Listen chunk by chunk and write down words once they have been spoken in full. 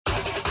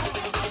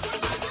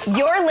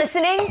You're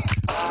listening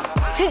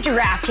to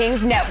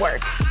DraftKings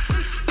Network.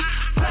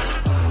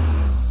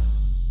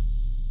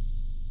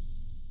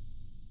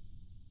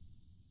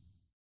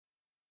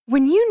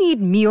 When you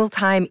need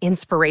mealtime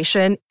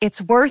inspiration, it's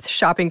worth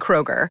shopping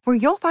Kroger, where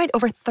you'll find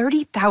over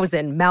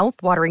 30,000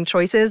 mouth-watering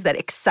choices that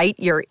excite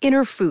your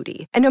inner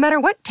foodie. And no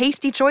matter what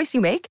tasty choice you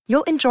make,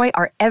 you'll enjoy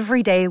our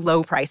everyday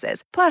low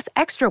prices, plus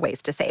extra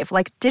ways to save,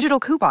 like digital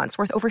coupons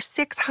worth over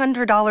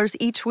 $600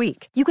 each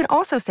week. You can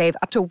also save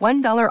up to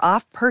 $1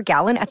 off per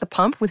gallon at the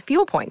pump with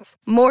fuel points.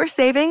 More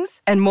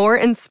savings and more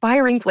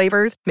inspiring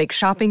flavors make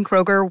shopping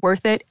Kroger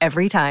worth it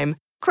every time.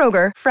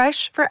 Kroger,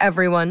 fresh for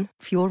everyone.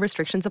 Fuel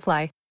restrictions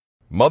apply.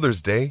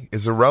 Mother's Day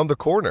is around the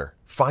corner.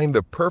 Find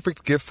the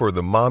perfect gift for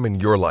the mom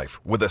in your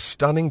life with a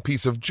stunning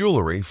piece of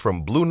jewelry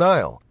from Blue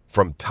Nile.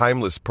 From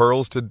timeless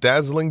pearls to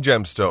dazzling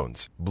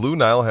gemstones, Blue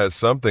Nile has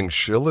something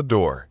she'll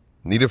adore.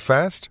 Need it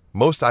fast?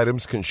 Most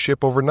items can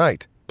ship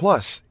overnight.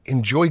 Plus,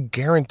 enjoy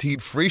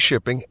guaranteed free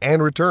shipping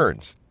and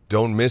returns.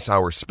 Don't miss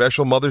our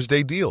special Mother's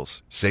Day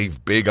deals.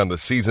 Save big on the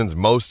season's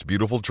most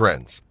beautiful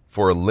trends.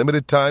 For a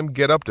limited time,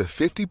 get up to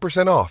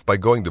 50% off by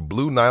going to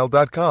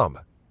BlueNile.com.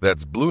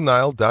 That's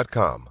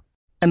BlueNile.com.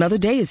 Another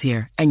day is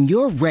here, and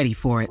you're ready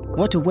for it.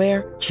 What to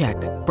wear? Check.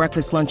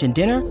 Breakfast, lunch, and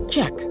dinner?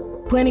 Check.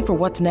 Planning for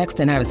what's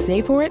next and how to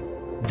save for it?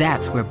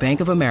 That's where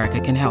Bank of America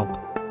can help.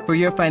 For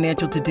your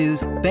financial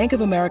to-dos, Bank of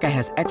America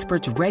has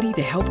experts ready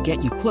to help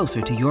get you closer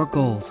to your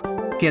goals.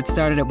 Get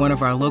started at one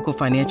of our local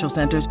financial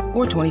centers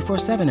or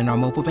 24/7 in our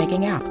mobile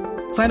banking app.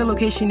 Find a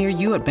location near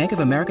you at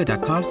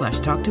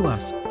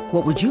bankofamerica.com/talktous.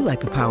 What would you like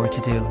the power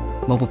to do?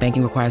 Mobile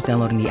banking requires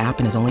downloading the app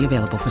and is only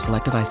available for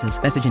select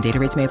devices. Message and data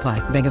rates may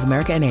apply. Bank of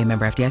America N.A.,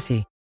 member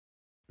FDIC.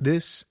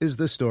 This is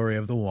the story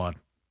of the one.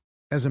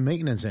 As a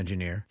maintenance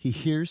engineer, he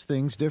hears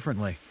things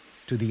differently.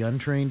 To the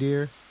untrained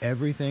ear,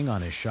 everything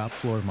on his shop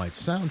floor might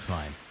sound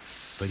fine,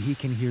 but he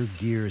can hear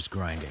gears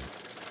grinding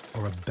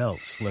or a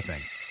belt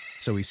slipping.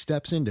 So he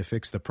steps in to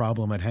fix the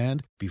problem at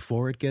hand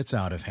before it gets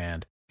out of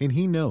hand. And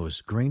he knows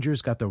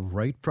Grainger's got the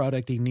right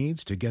product he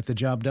needs to get the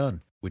job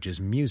done, which is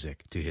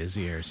music to his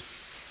ears.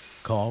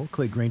 Call,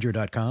 click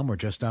Grainger.com, or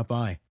just stop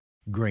by.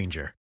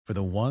 Grainger, for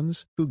the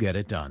ones who get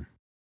it done.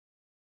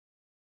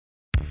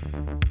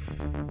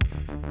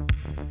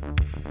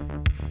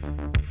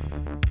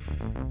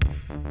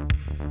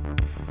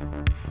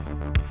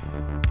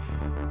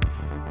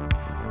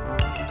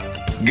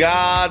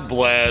 God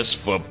bless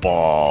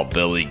football,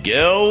 Billy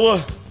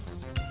Gill.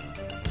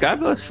 God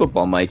bless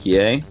football, Mikey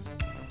A.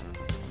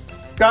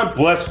 God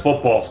bless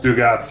football,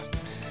 Stugotz.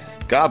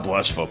 God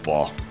bless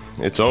football.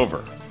 It's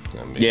over.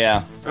 I mean,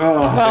 yeah. Oh.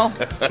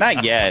 Well,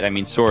 not yet. I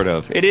mean, sort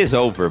of. It is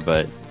over,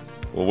 but.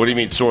 Well, what do you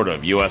mean, sort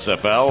of?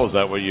 USFL? Is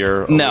that what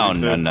you're? No.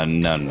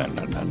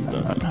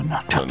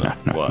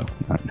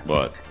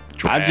 What?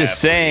 I'm just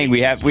saying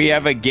we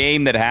have a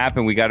game that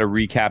happened. We got to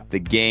recap the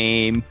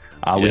game.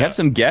 We have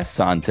some guests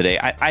on today.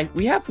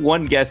 We have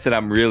one guest that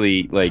I'm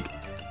really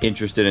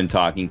interested in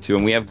talking to,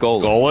 and we have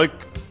Golic. Golic?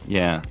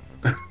 Yeah.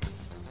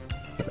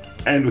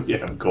 And we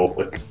have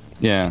Golic.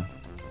 Yeah.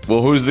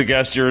 Well, who's the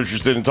guest you're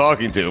interested in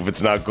talking to if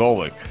it's not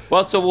Golic?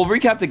 Well, so we'll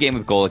recap the game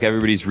with Golic.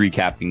 Everybody's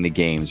recapping the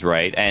games,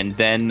 right? And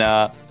then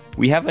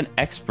we have an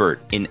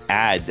expert in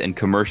ads and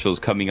commercials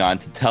coming on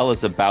to tell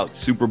us about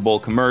Super Bowl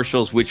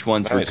commercials, which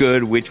ones were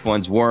good, which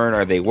ones weren't,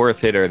 are they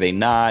worth it, are they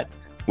not,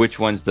 which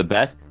one's the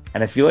best.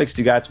 And I feel like,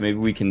 Stugotz, maybe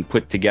we can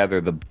put together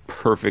the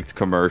perfect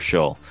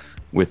commercial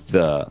with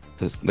the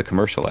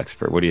commercial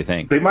expert. What do you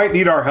think? They might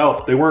need our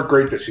help. They weren't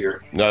great this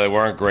year. No, they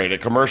weren't great. A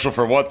commercial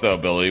for what, though,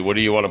 Billy? What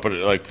do you want to put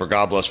it, for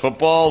God Bless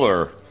Football,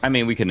 or? I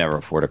mean, we can never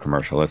afford a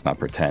commercial. Let's not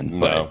pretend.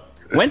 No.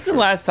 When's the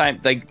last time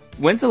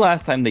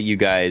that you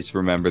guys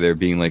remember there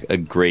being a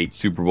great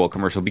Super Bowl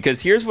commercial? Because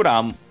here's what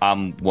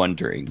I'm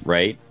wondering,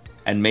 right?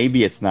 And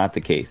maybe it's not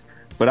the case,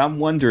 but I'm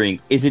wondering,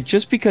 is it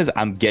just because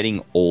I'm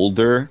getting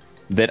older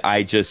that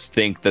I just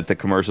think that the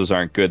commercials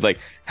aren't good?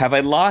 Have I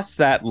lost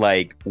that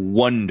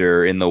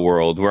wonder in the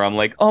world where I'm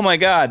like, oh my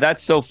God,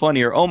 that's so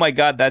funny, or oh my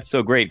God, that's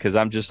so great, because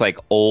I'm just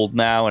old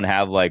now and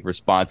have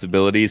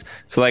responsibilities.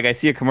 So I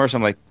see a commercial,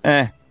 I'm like,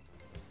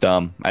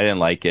 dumb, I didn't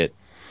like it.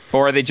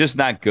 Or are they just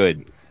not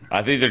good?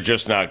 I think they're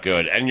just not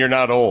good. And you're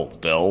not old,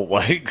 Bill.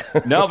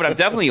 No, but I'm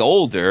definitely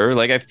older.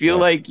 I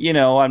feel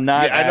I'm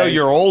not. Yeah, I know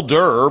you're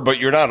older, but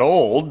you're not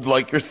old.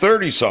 You're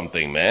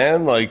 30-something,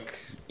 man.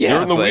 Yeah,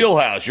 you're in the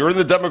wheelhouse. You're in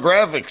the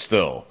demographic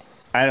still.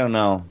 I don't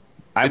know.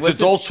 It's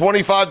adults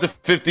 25 to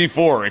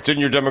 54. It's in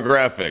your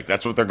demographic.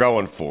 That's what they're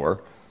going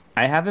for.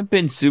 I haven't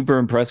been super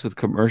impressed with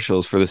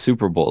commercials for the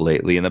Super Bowl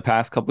lately. In the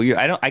past couple of years,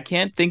 I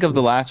can't think of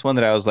the last one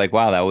that I was like,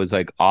 wow, that was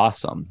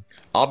awesome.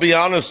 I'll be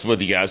honest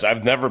with you guys.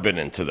 I've never been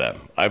into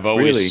them. I've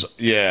always,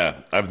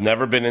 I've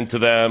never been into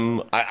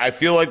them. I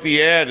feel like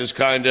the ad is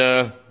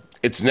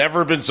it's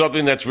never been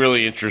something that's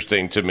really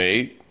interesting to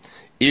me,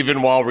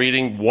 even while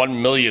reading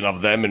 1 million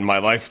of them in my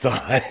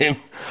lifetime.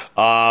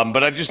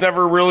 But I just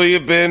never really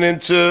have been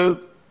into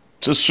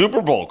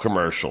Super Bowl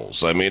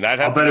commercials. I mean, I'd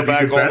have to go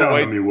back all the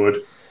way. You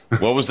would.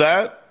 What was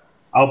that?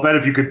 I'll bet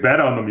if you could bet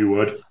on them, you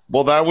would.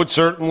 Well, that would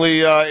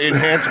certainly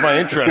enhance my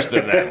interest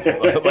in them,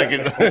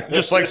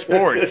 just like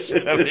sports.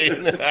 I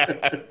mean,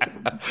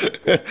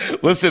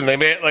 listen,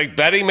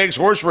 betting makes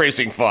horse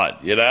racing fun.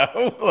 It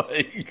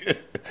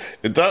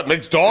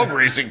makes dog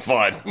racing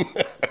fun.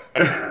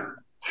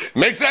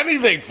 Makes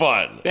anything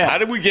fun. Yeah. How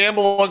do we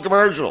gamble on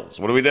commercials?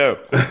 What do we do?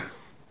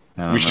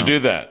 We should do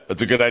that.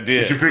 That's a good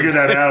idea. You should figure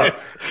that out.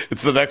 It's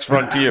the next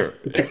frontier.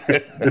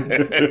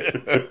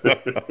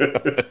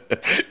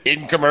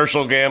 In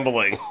commercial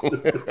gambling.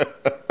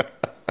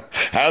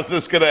 How's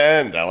this going to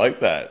end? I like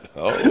that.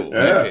 Oh,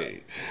 yeah.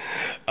 Hey.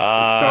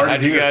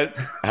 How'd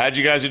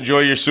you guys enjoy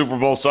your Super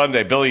Bowl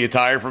Sunday? Billy, you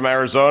tired from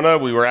Arizona?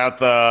 We were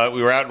out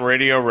in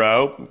Radio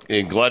Row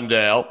in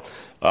Glendale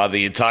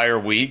the entire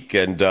week,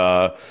 and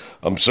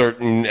I'm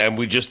certain, and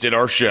we just did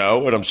our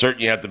show, and I'm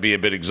certain you have to be a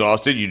bit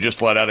exhausted. You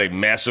just let out a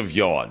massive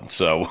yawn,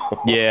 so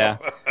yeah.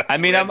 I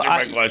mean,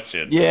 my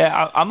question.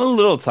 Yeah, I'm a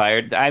little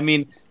tired. I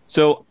mean,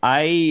 so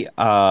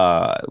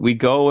we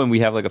go and we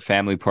have like a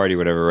family party, or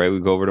whatever, right? We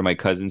go over to my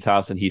cousin's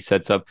house, and he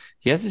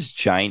has this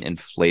giant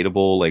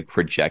inflatable like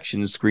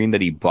projection screen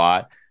that he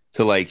bought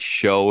to like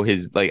show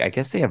his, like, I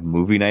guess they have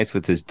movie nights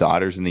with his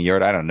daughters in the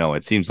yard. I don't know.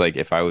 It seems like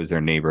if I was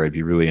their neighbor, I'd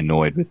be really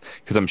annoyed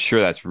because I'm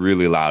sure that's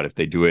really loud if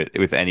they do it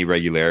with any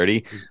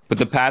regularity. But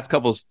the past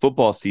couple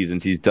football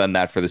seasons, he's done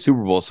that for the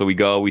Super Bowl. So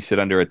we sit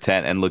under a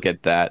tent and look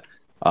at that,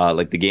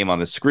 like the game on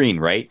the screen,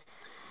 right?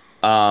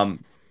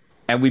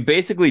 And we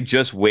basically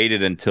just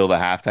waited until the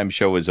halftime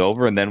show was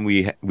over, and then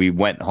we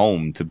went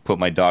home to put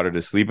my daughter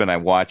to sleep, and I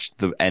watched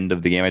the end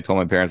of the game. I told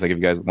my parents, like, if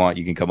you guys want,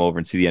 you can come over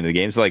and see the end of the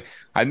game. So, like,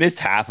 I missed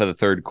half of the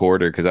third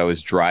quarter because I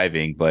was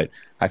driving, but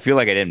I feel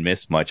like I didn't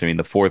miss much. I mean,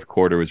 the fourth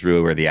quarter was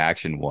really where the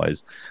action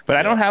was. But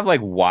I don't have,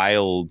 like,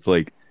 wild,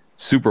 like,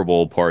 Super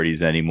Bowl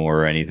parties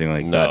anymore or anything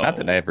like that. Not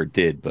that I ever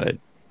did, but...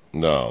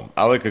 No,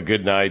 I like a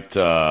good night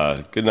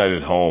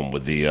at home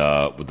with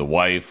the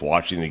wife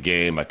watching the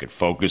game. I could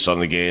focus on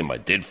the game. I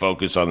did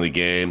focus on the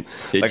game.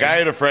 I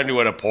had a friend who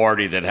had a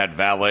party that had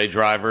valet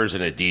drivers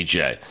and a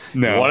DJ.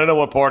 No. You want to know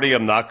what party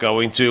I'm not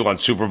going to on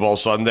Super Bowl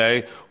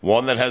Sunday?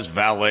 One that has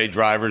valet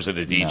drivers and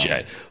a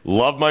DJ. No.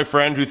 Love my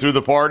friend who threw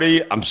the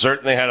party. I'm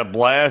certain they had a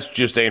blast.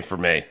 Just ain't for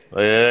me.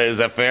 Is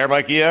that fair,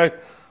 Mikey? Yeah,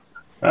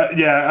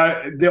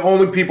 the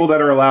only people that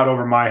are allowed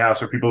over my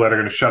house are people that are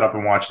going to shut up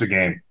and watch the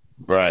game.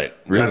 Right.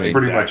 That's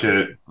pretty much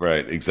it.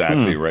 Right.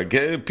 Exactly. Right.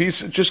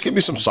 Just give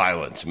me some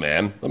silence,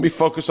 man. Let me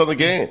focus on the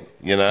game,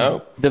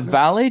 The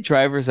valet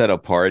drivers at a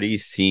party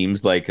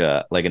seems like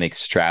an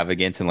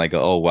extravagance and like,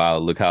 oh, wow,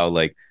 look how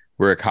like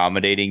we're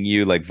accommodating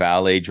you, like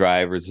valet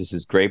drivers. This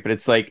is great. But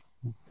it's like,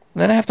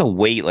 then I have to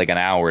wait like an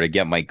hour to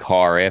get my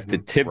car. I have to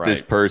tip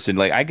this person.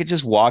 Like I could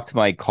just walk to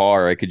my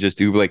car. I could just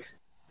do like,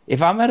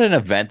 if I'm at an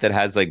event that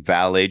has like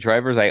valet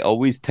drivers, I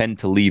always tend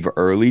to leave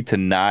early to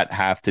not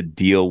have to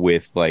deal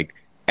with like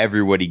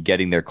everybody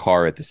getting their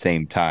car at the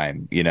same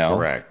time,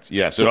 Correct.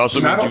 Yes. It also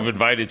means you've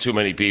invited too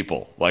many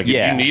people. Like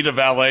if you need a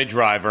valet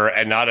driver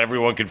and not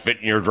everyone can fit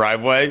in your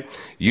driveway,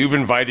 you've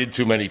invited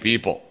too many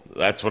people.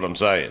 That's what I'm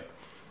saying.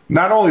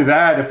 Not only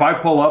that, if I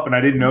pull up and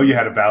I didn't know you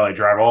had a valet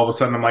driver, all of a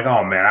sudden I'm like,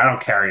 oh man, I don't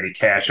carry any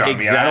cash on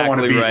me. I don't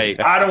want to be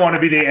I don't want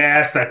to be the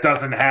ass that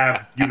doesn't have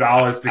a few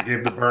dollars to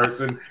give the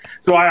person.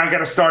 So I got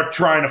to start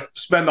trying to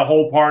spend the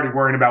whole party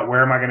worrying about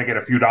where am I going to get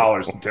a few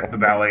dollars to tip the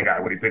valet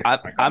guy when he picks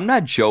up my car. I'm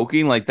not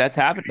joking. Like that's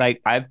happened.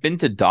 Like I've been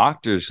to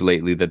doctors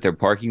lately that their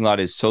parking lot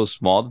is so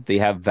small that they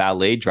have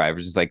valet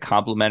drivers. It's like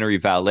complimentary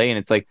valet, and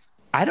it's like,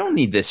 I don't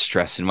need this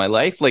stress in my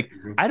life. Like,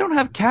 I don't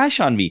have cash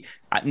on me.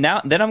 Then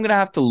I'm going to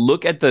have to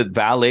look at the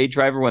valet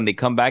driver when they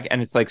come back,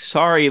 and it's like,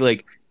 sorry,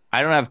 like,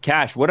 I don't have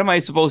cash. What am I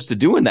supposed to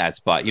do in that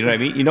spot? You know what I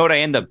mean? You know what I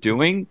end up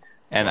doing?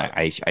 And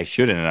I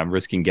shouldn't, and I'm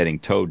risking getting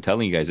towed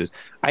telling you guys this.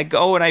 I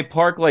go and I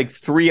park like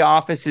 3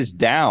 offices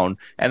down,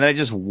 and then I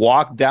just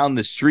walk down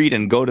the street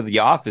and go to the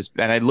office,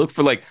 and I look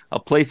for like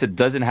a place that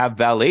doesn't have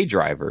valet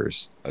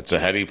drivers. That's a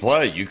heady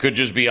play. You could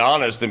just be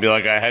honest and be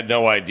like, I had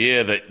no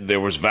idea that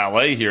there was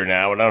valet here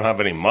now, and I don't have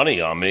any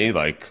money on me.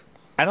 Like,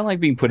 I don't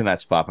like being put in that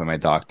spot by my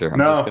doctor.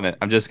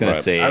 I'm just gonna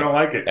say it. I don't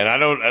like it. And I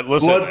don't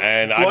listen.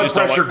 Blood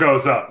pressure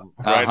goes up.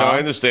 Right? No, I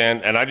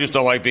understand, and I just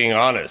don't like being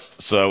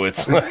honest. So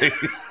it's like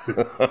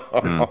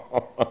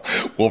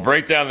we'll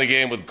break down the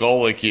game with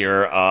Golic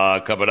here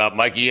coming up.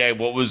 Mikey,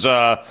 what was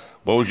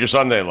your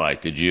Sunday like?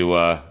 Did you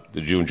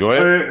enjoy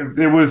it?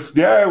 It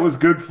was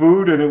good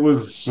food, and it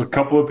was a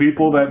couple of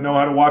people that know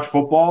how to watch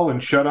football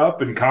and shut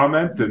up and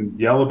comment and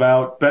yell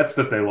about bets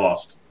that they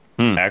lost.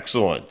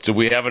 Excellent. So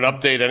we have an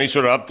update, any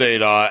sort of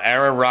update.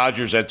 Aaron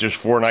Rodgers enters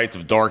 4 nights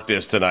of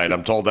darkness tonight.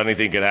 I'm told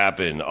anything could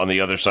happen on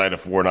the other side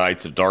of 4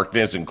 nights of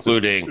darkness,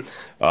 including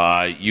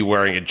you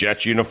wearing a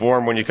Jets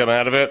uniform when you come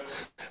out of it.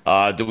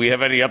 Do we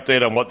have any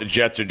update on what the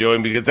Jets are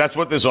doing? Because that's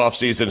what this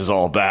offseason is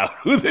all about,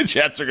 who the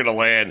Jets are going to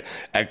land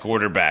at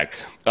quarterback.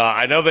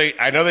 I know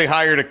they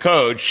hired a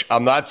coach.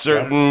 I'm not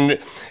certain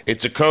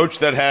it's a coach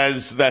that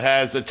has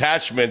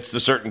attachments to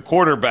certain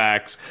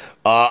quarterbacks,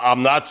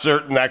 I'm not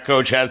certain that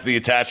coach has the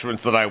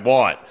attachments that I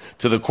want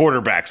to the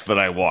quarterbacks that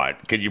I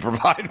want. Can you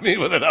provide me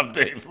with an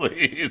update,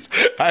 please?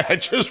 I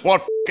just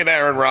want fucking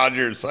Aaron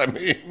Rodgers. I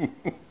mean,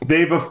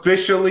 they've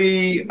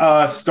officially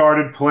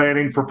started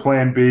planning for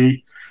Plan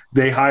B.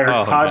 They hired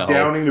Todd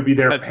Downing to be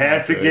their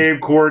passing game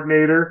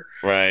coordinator.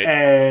 Right.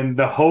 And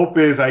the hope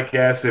is, I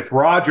guess, if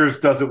Rodgers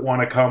doesn't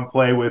want to come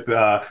play with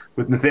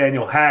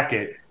Nathaniel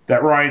Hackett,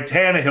 that Ryan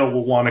Tannehill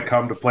will want to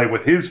come to play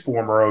with his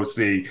former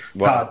OC,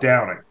 Todd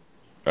Downing.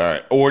 All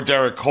right. Or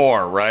Derek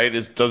Carr, right?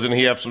 Doesn't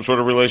he have some sort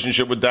of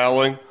relationship with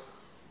Dowling?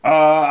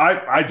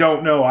 I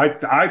don't know.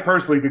 I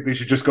personally think they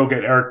should just go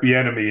get Eric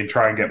Bieniemy and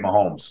try and get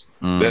Mahomes.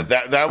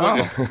 That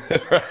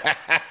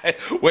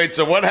would. Wait.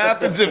 So what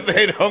happens if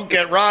they don't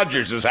get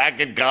Rodgers? Is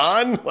Hackett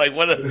gone? Like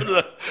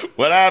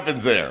what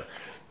happens there?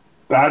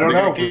 I don't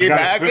know. We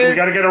got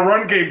to get a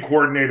run game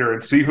coordinator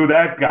and see who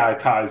that guy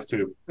ties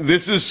to.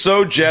 This is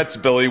so Jets,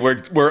 Billy,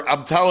 where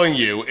I'm telling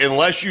you,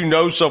 unless you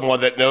know someone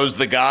that knows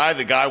the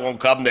guy won't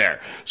come there.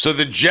 So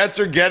the Jets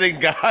are getting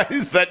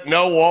guys that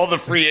know all the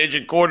free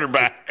agent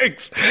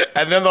quarterbacks,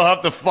 and then they'll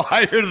have to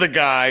fire the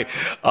guy.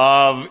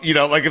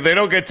 Like if they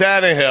don't get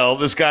Tannehill,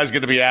 this guy's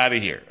going to be out of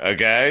here,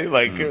 okay?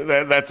 Like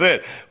that's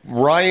it.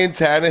 Ryan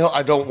Tannehill,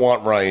 I don't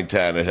want Ryan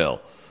Tannehill.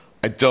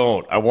 I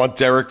don't. I want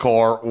Derek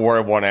Carr or I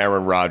want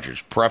Aaron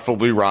Rodgers.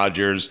 Preferably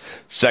Rodgers.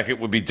 Second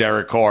would be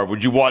Derek Carr.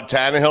 Would you want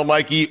Tannehill,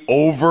 Mikey,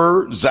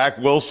 over Zach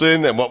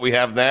Wilson and what we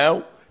have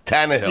now?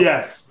 Tannehill.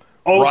 Yes.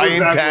 Over Ryan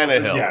Zach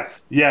Tannehill.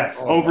 Wilson,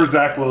 yes. Over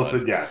Zach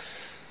Wilson, yes.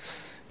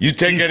 You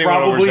take anyone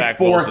over Zach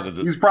Wilson?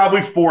 He's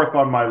probably fourth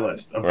on my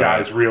list of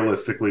guys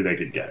realistically they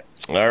could get.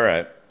 All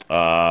right.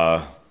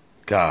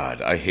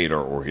 God, I hate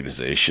our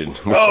organization.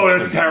 Oh,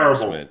 it's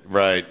terrible.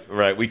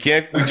 Right. We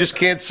just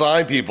can't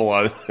sign people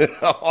on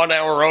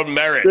our own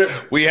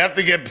merit. We have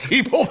to get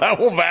people that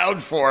will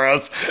vouch for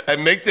us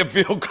and make them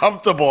feel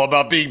comfortable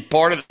about being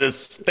part of this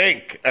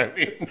stink. I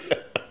mean,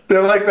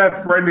 they're like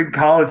that friend in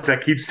college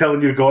that keeps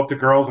telling you to go up to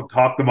girls and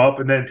talk them up,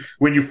 and then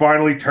when you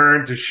finally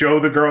turn to show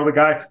the girl the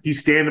guy, he's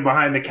standing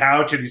behind the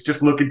couch and he's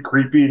just looking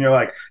creepy, and you're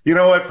like, you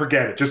know what?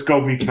 Forget it. Just go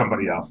meet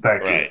somebody else.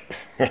 Thank you.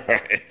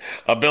 Right.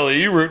 Billy, are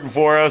you rooting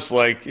for us?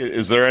 Like,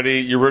 is there any?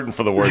 You're rooting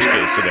for the worst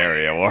case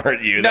scenario,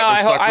 aren't you? No,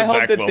 I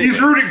hope that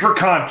he's rooting for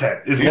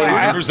content. He's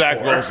rooting for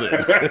Zach Wilson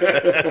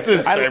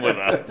to stay with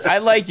us. I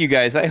like you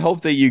guys. I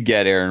hope that you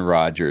get Aaron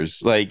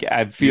Rodgers. Like,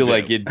 I feel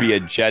like it'd be a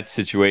Jets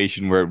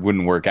situation where it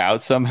wouldn't work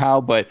out somehow.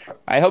 But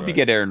I hope you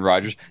get Aaron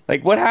Rodgers.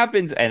 Like, what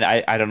happens? And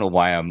I don't know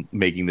why I'm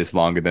making this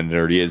longer than it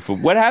already is. But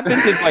what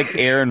happens if like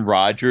Aaron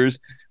Rodgers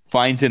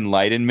finds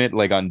enlightenment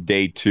like on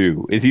day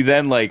 2? Is he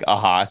then like a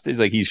hostage?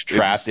 Like he's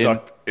trapped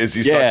Is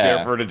he stuck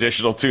there for an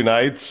additional 2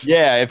 nights?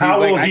 Yeah. If How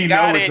will he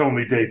know it's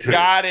only day 2?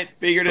 Got it.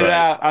 Figured it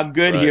out. I'm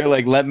good here.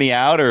 Like, let me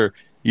out, or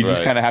you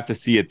just kind of have to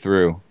see it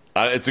through.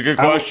 It's a good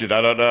question.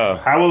 I don't know.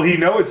 How will he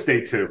know it's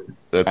day 2?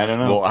 I don't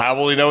know. Well, how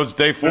will he know it's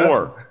day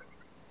 4?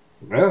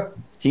 Yeah.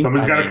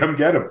 Somebody's got to come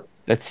get him.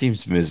 That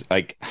seems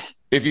like.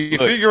 If you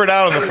figure it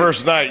out on the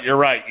first night, you're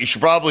right. You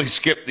should probably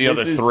skip the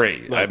other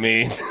 3. I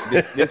mean,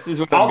 this is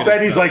what I'll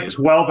bet he's like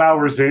 12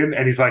 hours in,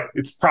 and he's like,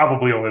 it's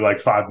probably only like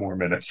 5 more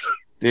minutes.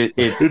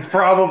 It's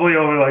probably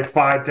only like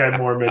 5-10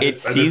 more minutes.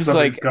 It seems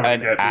like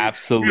an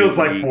absolutely feels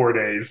like 4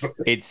 days.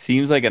 It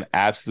seems like an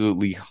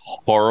absolutely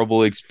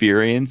horrible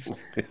experience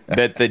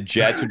that the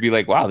Jets would be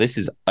like, wow, this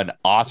is an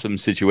awesome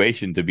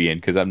situation to be in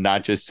because I'm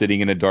not just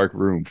sitting in a dark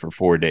room for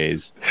 4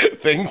 days.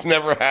 Things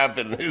never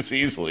happen this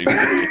easily.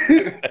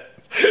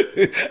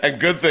 And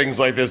good things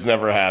like this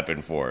never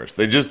happen for us.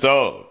 They just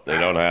don't. They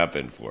don't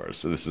happen for us.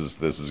 So this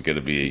is going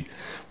to be,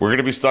 we're going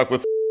to be stuck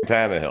with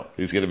Tannehill.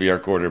 He's going to be our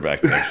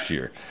quarterback next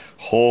year.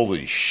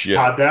 Holy shit.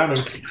 Todd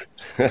Downing.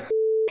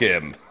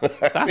 Him.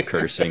 Stop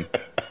cursing.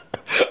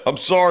 I'm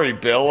sorry,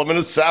 Bill. I'm in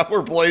a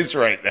sour place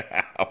right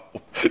now.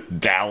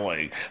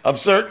 Dowling. I'm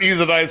certain he's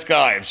a nice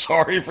guy. I'm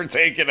sorry for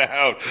taking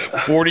out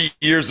 40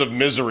 years of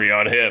misery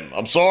on him.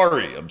 I'm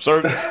sorry. I'm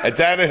certain. And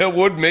Tannehill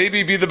would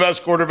maybe be the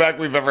best quarterback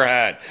we've ever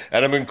had.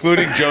 And I'm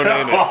including Joe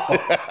Namath.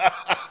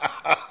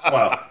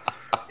 Well,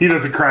 he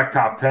doesn't crack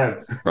top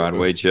 10.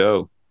 Broadway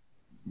Joe.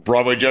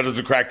 Broadway Joe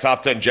doesn't crack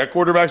top 10 Jet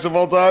quarterbacks of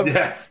all time?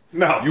 Yes.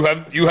 No.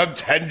 You have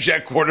 10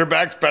 Jet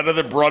quarterbacks better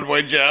than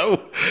Broadway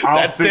Joe?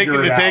 That's taking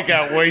the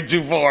takeout way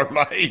too far,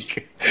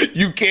 Mike.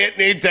 You can't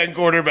name 10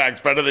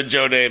 quarterbacks better than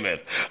Joe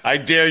Namath. I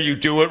dare you,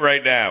 do it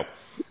right now.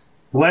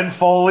 Len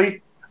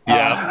Foley.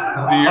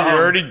 Yeah. You're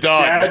already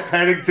done.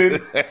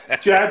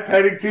 Chad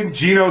Pennington,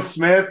 Geno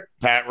Smith.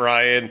 Pat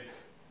Ryan.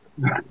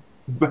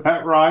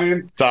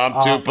 Tom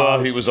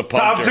Tupa, he was a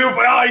punter. Tom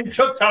Tupa, he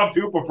took Tom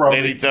Tupa from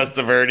Vinny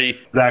Testaverde.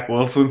 Zach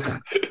Wilson.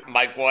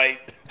 Mike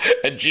White.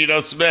 And Geno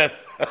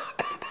Smith.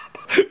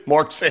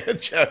 Mark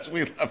Sanchez,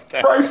 we left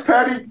out. Bryce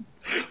Petty.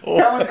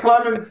 Kellen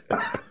Clemens.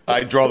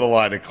 I draw the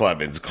line at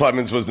Clemens.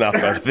 Clemens was not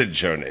better than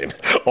Joe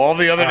Namath. All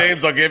the other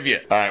names I'll give you.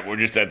 All right, we're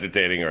just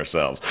entertaining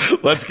ourselves.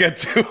 Let's get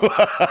to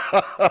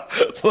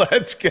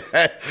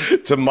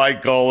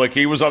Mike Golic.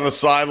 He was on the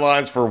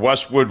sidelines for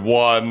Westwood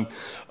 1.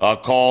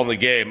 Calling the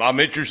game. I'm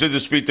interested to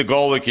speak to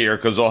Golic here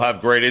because I'll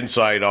have great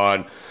insight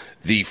on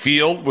The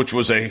field, which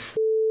was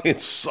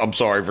I'm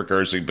sorry for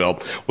cursing, Bill,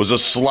 was a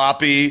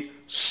sloppy,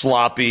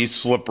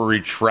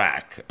 slippery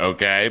track,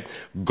 okay?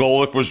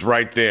 Golic was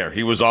right there.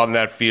 He was on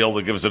that field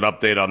to give us an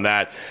update on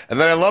that. And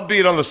then I love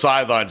being on the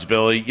sidelines,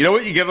 Billy. You know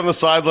what you get on the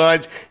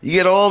sidelines? You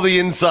get all the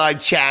inside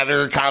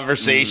chatter,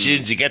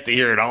 conversations. You get to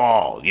hear it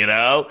all, you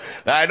know?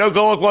 I know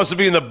Golic wants to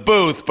be in the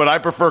booth, but I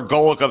prefer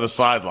Golic on the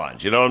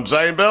sidelines. You know what I'm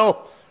saying,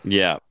 Bill?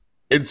 Yeah.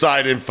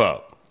 Inside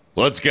info.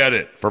 Let's get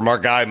it from our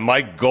guy,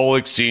 Mike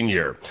Golic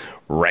Sr.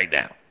 right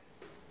now.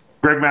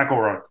 Greg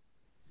McElroy.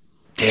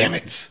 Damn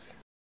it.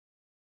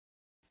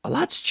 A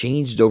lot's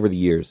changed over the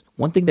years.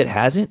 One thing that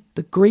hasn't,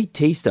 the great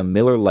taste of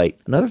Miller Lite.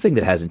 Another thing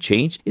that hasn't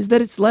changed is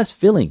that it's less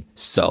filling.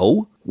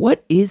 So,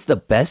 what is the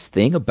best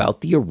thing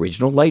about the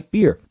original light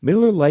beer?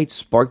 Miller Lite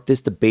sparked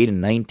this debate in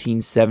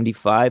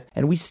 1975,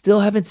 and we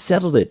still haven't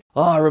settled it.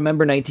 Oh, I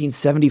remember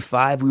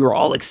 1975, we were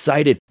all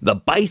excited. The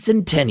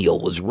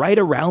bicentennial was right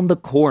around the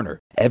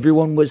corner.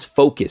 Everyone was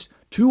focused.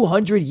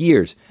 200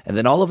 years, and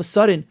then all of a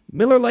sudden,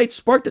 Miller Lite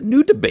sparked a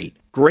new debate.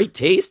 Great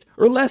taste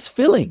or less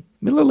filling?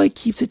 Miller Lite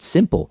keeps it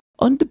simple.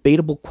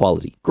 Undebatable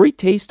quality. Great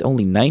taste,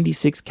 only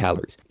 96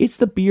 calories. It's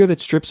the beer that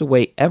strips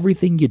away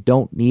everything you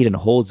don't need and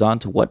holds on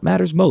to what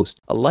matters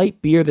most. A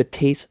light beer that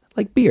tastes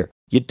like beer.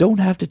 You don't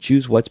have to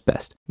choose what's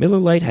best. Miller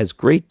Lite has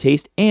great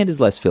taste and is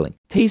less filling.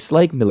 Tastes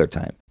like Miller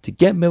time. To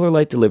get Miller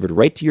Lite delivered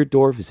right to your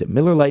door, visit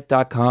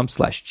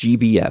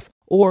MillerLite.com/GBF.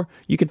 Or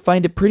you can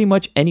find it pretty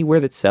much anywhere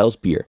that sells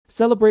beer.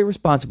 Celebrate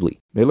responsibly.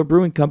 Miller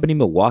Brewing Company,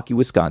 Milwaukee,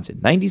 Wisconsin.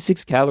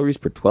 96 calories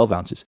per 12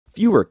 ounces.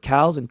 Fewer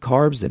calories and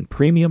carbs than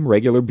premium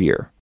regular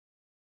beer.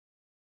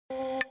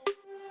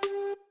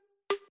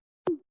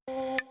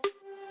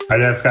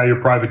 I'd ask how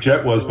your private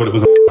jet was, but it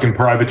was a fucking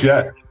private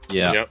jet.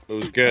 Yeah. Yep, it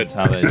was good.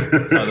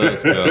 That's how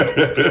those go.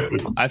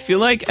 I feel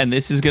like, and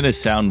this is going to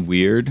sound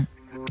weird,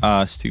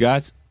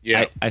 Stugotz.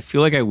 Yeah. I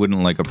feel like I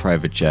wouldn't like a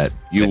private jet.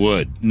 You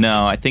would?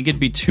 No, I think it'd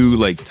be too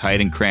like tight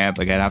and cramped.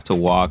 Like I'd have to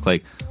walk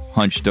like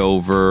hunched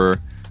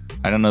over.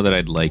 I don't know that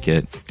I'd like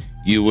it.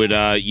 You would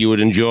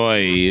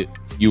enjoy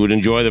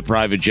the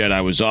private jet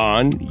I was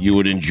on. You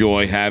would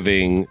enjoy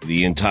having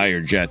the entire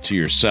jet to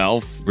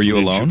yourself. Were you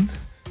alone?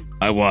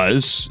 I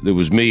was. It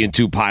was me and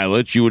two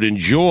pilots. You would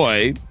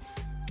enjoy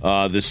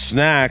the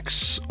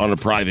snacks on a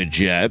private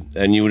jet,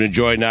 and you would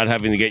enjoy not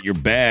having to get your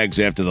bags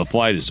after the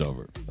flight is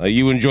over.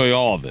 You enjoy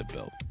all of it,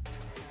 Bill.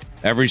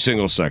 Every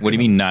single second. What do you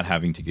mean not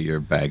having to get your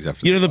bags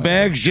after the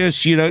bags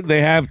just,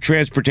 they have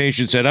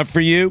transportation set up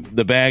for you.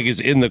 The bag is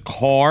in the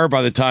car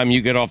by the time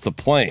you get off the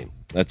plane.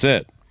 That's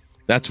it.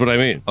 That's what I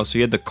mean. Oh, so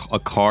you had a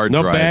car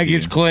no drive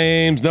baggage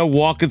claims, no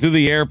walking through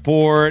the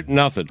airport,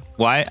 nothing.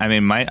 Why? I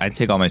mean, I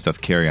take all my stuff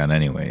carry-on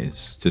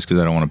anyways, just because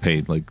I don't want to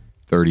pay like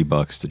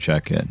 $30 to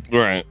check in.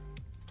 Right.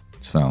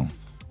 So.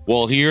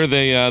 Well, here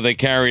they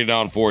carry it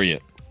on for you.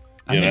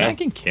 I mean, I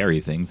can carry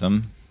things.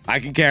 I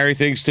can carry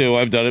things too.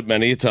 I've done it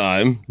many a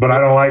time. But I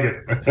don't like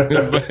it.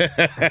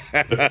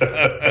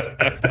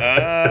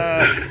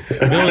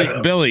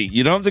 Billy,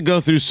 you don't have to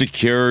go through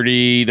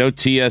security, no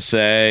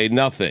TSA,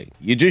 nothing.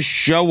 You just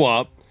show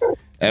up,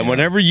 and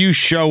whenever you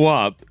show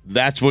up,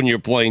 that's when your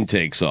plane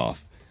takes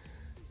off.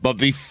 But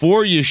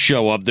before you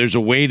show up, there's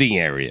a waiting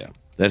area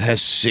that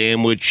has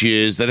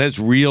sandwiches, that has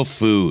real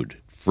food,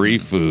 free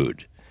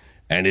food,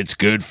 and it's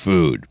good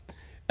food.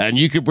 And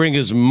you can bring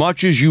as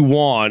much as you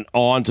want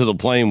onto the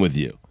plane with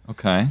you.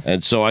 Okay.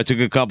 And so I took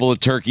a couple of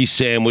turkey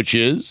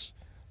sandwiches.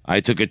 I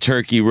took a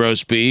turkey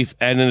roast beef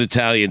and an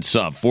Italian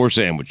sub, 4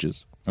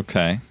 sandwiches.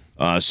 Okay.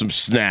 Some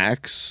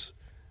snacks,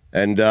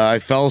 and I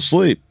fell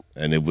asleep.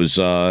 And it was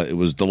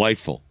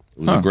delightful. It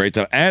was a great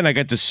time. And I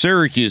got to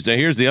Syracuse. Now,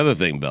 here's the other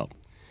thing, Bill.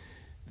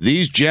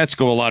 These jets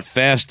go a lot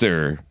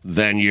faster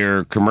than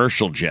your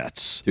commercial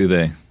jets. Do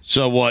they?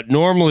 So what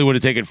normally would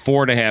have taken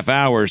 4.5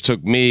 hours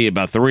took me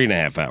about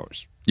 3.5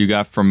 hours. You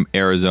got from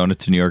Arizona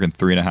to New York in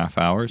 3.5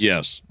 hours?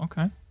 Yes.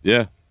 Okay.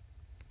 Yeah.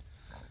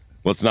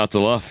 What's not to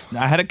love?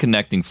 I had a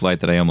connecting flight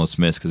that I almost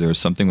missed because there was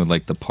something with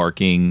like the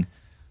parking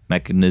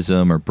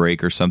mechanism or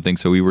brake or something.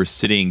 So we were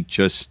sitting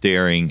just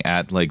staring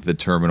at like the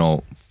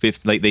terminal.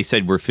 Like they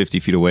said, we're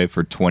 50 feet away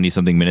for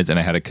 20-something minutes, and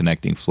I had a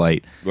connecting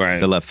flight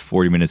that left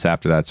 40 minutes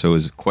after that. So it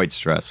was quite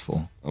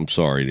stressful. I'm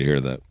sorry to hear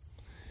that.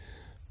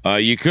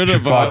 You could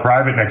have fly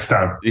private next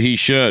time. He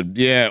should,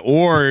 yeah.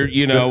 Or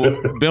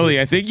Billy,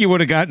 I think you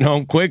would have gotten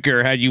home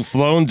quicker had you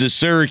flown to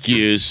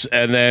Syracuse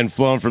and then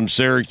flown from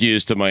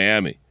Syracuse to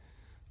Miami.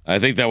 I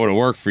think that would have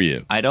worked for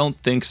you. I don't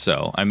think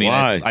so. I mean,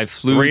 why? I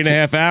flew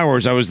 3.5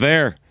 hours. I was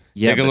there.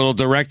 Yeah, take a little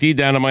direct E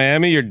down to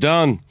Miami. You're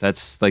done.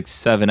 That's like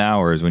 7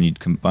 hours when you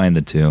combine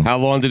the two. How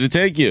long did it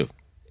take you?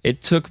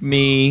 It took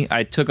me.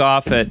 I took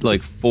off at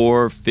like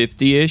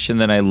 4:50ish, and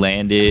then I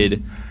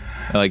landed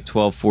at like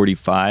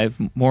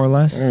 12:45, more or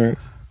less. All right.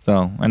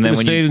 So, and then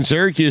when stayed in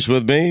Syracuse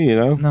with me,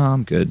 No,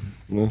 I'm good.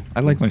 No. I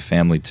like my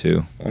family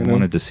too. I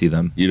wanted to see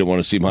them. You don't want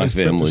to see my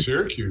family. To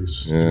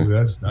Syracuse. Yeah.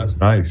 Dude, that's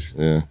nice.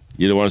 Yeah.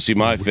 You don't want to see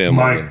my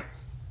family. Mike.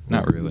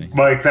 Not really.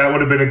 Mike, that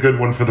would have been a good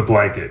one for the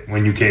blanket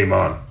when you came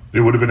on. It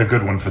would have been a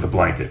good one for the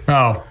blanket.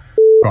 Oh,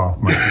 off,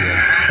 my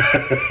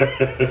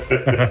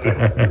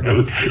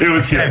It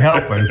was can't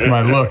help it. It's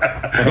my look.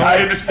 I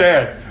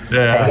understand.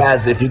 Yeah. Hey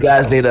guys, if you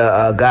guys need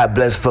a God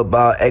Bless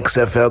Football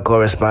XFL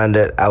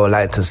correspondent, I would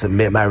like to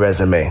submit my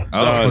resume.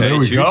 Oh, there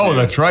we go.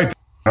 That's right.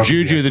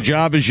 Juju, the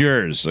job is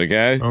yours,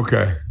 okay?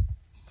 Okay.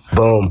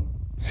 Boom.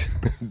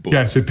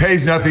 Yes, it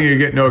pays nothing. You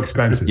get no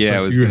expenses. Yeah, I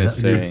was going to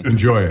say.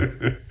 Enjoy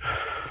it.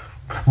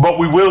 But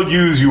we will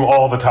use you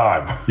all the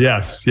time.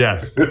 Yes.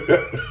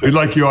 We'd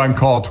like you on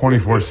call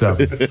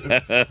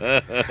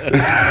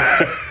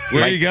 24/7.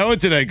 Where are you going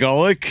today,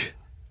 Golick?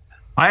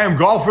 I am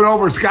golfing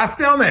over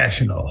Scottsdale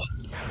National.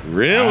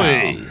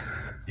 Really? Wow.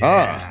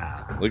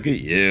 Yeah. Oh, look at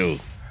you.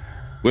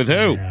 With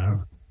who? Yeah.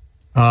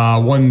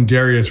 One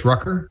Darius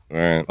Rucker. All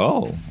right.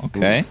 Oh,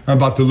 okay. I'm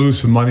about to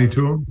lose some money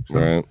to him. So.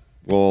 All right.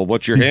 Well,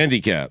 what's your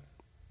handicap?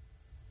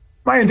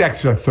 My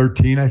index is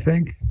 13, I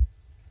think.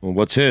 Well,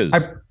 what's his?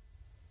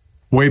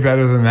 Way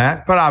better than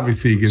that, but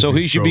obviously he gives so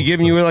me he should be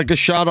giving you like a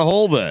shot a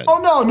hole then.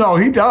 Oh, no,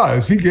 he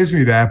does. He gives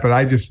me that, but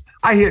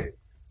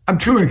I'm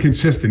too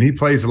inconsistent. He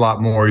plays a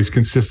lot more. He's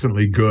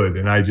consistently good,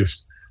 and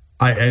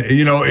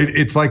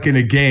it's like in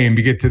a game,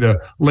 you get to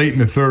the late in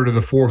the third or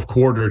the fourth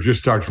quarter, it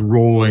just starts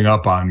rolling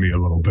up on me a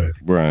little bit.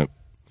 Right.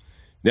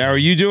 Now, are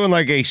you doing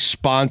like a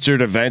sponsored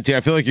event here?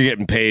 I feel like you're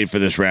getting paid for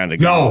this round of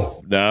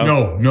golf.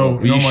 No.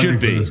 You should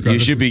be. You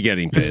should be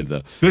getting paid,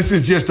 though. This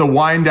is just a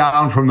wind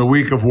down from the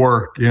week of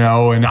work,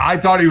 and I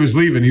thought he was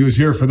leaving. He was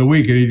here for the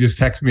week, and he just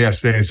texted me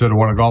yesterday and said, I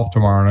want to golf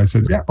tomorrow. And I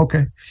said, yeah,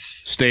 okay.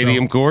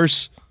 Stadium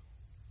course?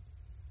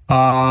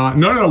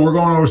 No, we're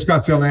going over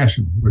Scottsdale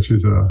National, which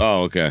is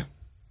Oh, okay.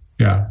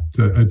 Yeah,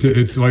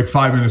 it's like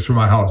 5 minutes from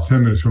my house,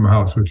 10 minutes from my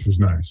house, which is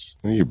nice.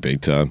 Well, you're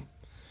big time.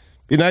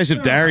 Be nice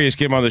if Darius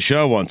came on the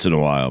show once in a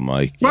while,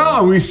 Mike.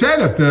 Well, we said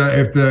if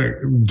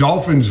the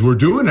Dolphins were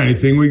doing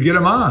anything, we'd get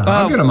him on.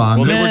 I'll get him on.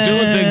 Well, they were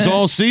doing things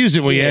all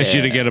season. We asked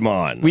you to get him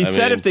on. We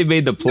said if they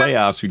made the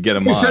playoffs, we'd get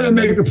him on. We said to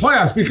make the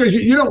playoffs because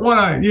you don't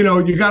want to, you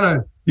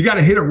got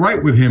to hit it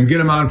right with him, get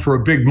him on for a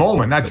big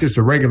moment, not just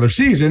a regular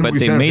season. But we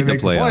they said made if they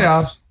the make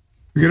playoffs.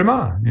 We get him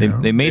on.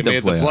 They made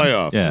the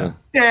playoffs. Yeah.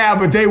 Yeah,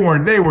 but they were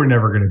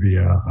never going to be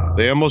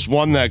They almost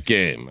won that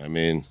game. I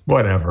mean,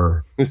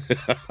 whatever.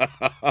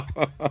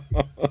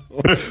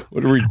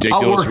 What a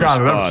ridiculous I'll work response.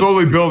 on it. I'm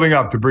slowly building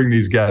up to bring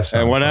these guests.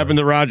 And what happened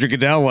to Roger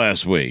Goodell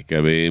last week? I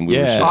mean,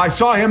 I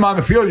saw him on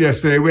the field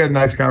yesterday. We had a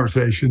nice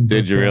conversation.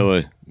 Did you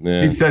really?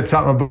 Yeah. He said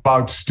something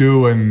about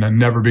Stu and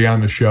never be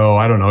on the show.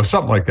 I don't know,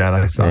 something like that.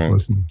 I stopped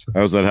listening. So. How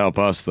does that help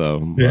us,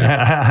 though?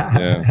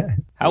 Yeah.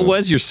 How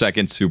was your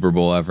second Super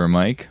Bowl ever,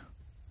 Mike?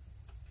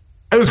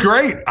 It was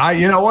great.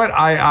 You know what?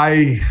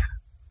 I'd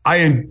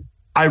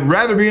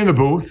rather be in the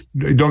booth.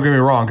 Don't get me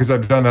wrong, because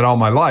I've done that all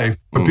my life.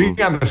 But being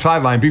on the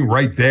sideline, being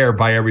right there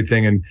by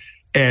everything,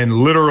 and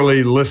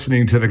literally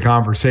listening to the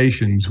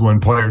conversations when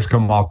players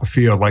come off the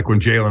field, like when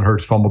Jalen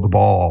Hurts fumbled the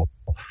ball.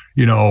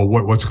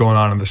 What's going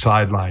on the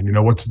sideline?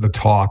 What's the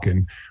talk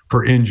and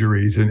for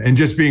injuries and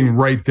just being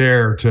right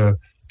there to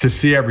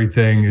see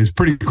everything is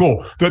pretty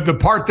cool. The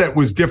part that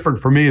was different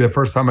for me the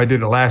first time I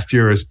did it last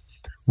year is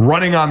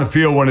running on the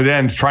field when it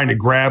ends, trying to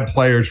grab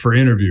players for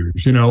interviews,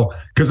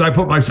 because I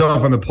put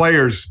myself in the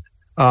players'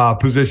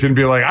 position and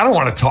be like, I don't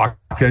want to talk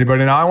to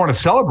anybody now. I want to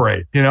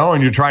celebrate,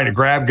 and you're trying to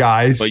grab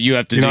guys. But you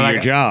have to do your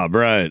job,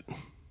 right?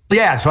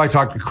 Yeah. So I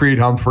talked to Creed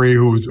Humphrey,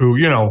 who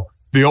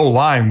the old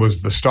line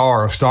was the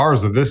star of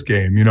stars of this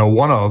game,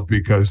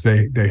 because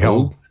they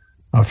held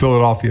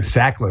Philadelphia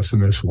sackless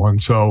in this one.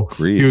 So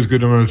he was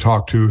good to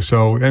talk to.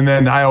 So, and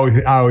then I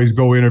always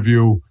go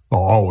interview,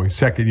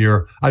 second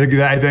year. I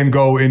think I then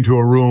go into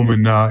a room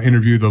and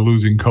interview the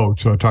losing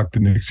coach. So I talked to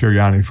Nick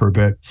Sirianni for a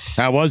bit.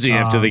 How was he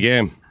after the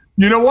game?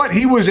 You know what?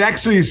 He was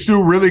actually,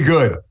 Stu, really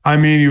good. I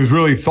mean, he was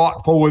really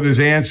thoughtful with his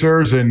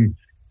answers and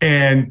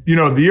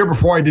the year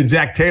before I did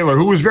Zach Taylor,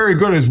 who was very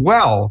good as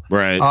well.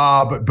 Right.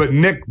 But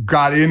Nick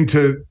got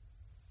into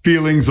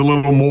feelings a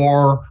little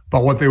more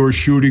about what they were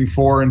shooting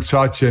for and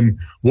such and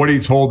what he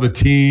told the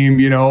team,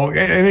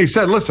 and he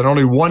said, listen,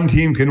 only one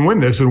team can win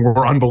this and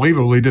we're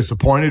unbelievably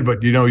disappointed,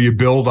 but you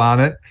build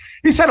on it.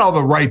 He said all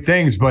the right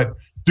things, but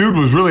dude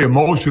was really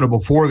emotional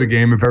before the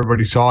game. If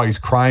everybody saw, he's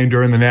crying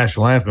during the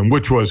national anthem,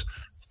 which was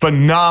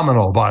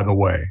phenomenal, by the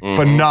way.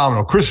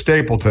 Phenomenal. Chris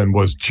Stapleton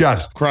was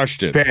just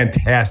crushed it.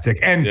 Fantastic.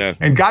 And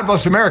God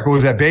Bless America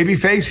was that baby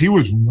face. He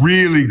was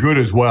really good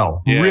as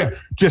well. Yeah.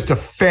 Just a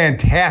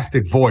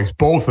fantastic voice,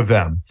 both of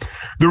them.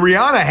 The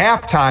Rihanna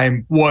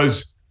halftime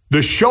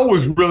the show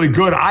was really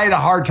good. I had a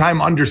hard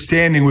time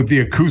understanding with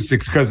the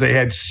acoustics because they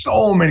had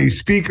so many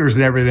speakers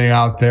and everything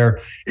out there.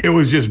 It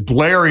was just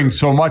blaring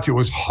so much. It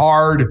was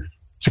hard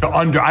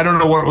I don't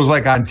know what it was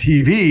like on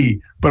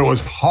TV, but it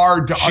was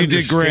hard to understand. She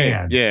did great.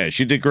 Yeah,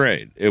 she did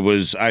great. It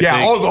was, I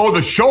think.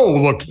 The show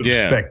looked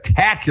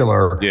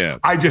spectacular. Yeah.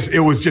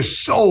 It was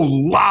just so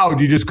loud,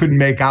 you just couldn't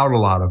make out a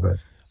lot of it.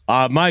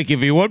 Mike,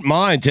 if you wouldn't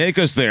mind, take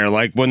us there.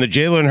 Like when the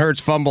Jalen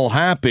Hurts fumble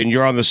happened,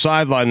 you're on the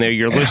sideline there,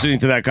 you're listening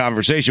to that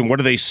conversation. What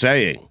are they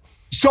saying?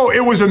 So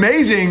it was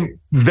amazing.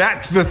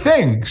 That's the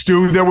thing,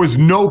 Stu. There was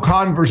no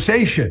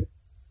conversation.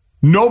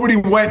 Nobody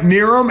went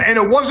near him, and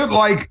it wasn't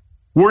like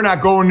we're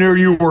not going near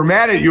you. We're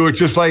mad at you. It's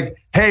just like,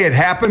 hey, it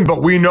happened,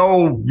 but we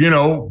know,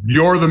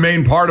 you're the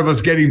main part of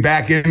us getting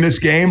back in this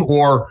game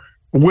or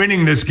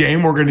winning this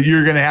game. You're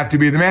going to have to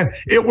be the man.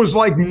 It was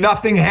like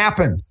nothing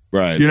happened.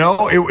 Right.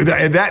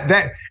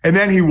 And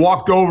then he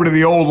walked over to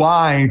the old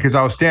line because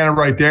I was standing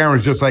right there and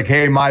was just like,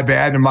 hey, my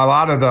bad. And a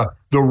lot of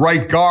the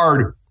right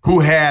guard who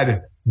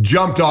had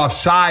jumped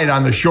offside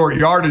on the short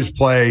yardage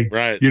play,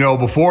 right.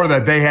 Before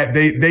that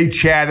they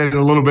chatted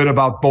a little bit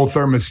about both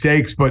their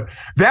mistakes, but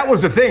that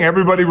was the thing.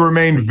 Everybody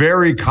remained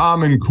very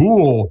calm and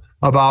cool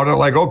about it.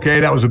 Like, okay,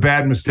 that was a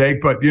bad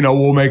mistake, but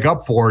we'll make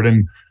up for it.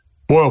 And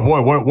boy,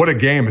 what a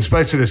game,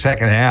 especially the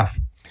second half.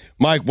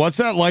 Mike, what's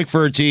that like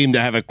for a team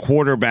to have a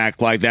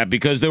quarterback like that?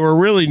 Because there were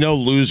really no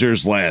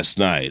losers last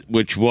night,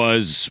 which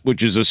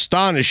is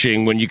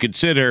astonishing when you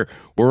consider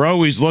we're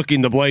always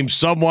looking to blame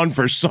someone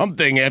for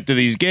something after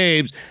these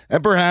games,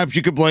 and perhaps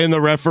you could blame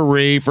the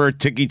referee for a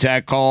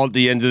ticky-tack call at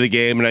the end of the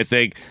game, and I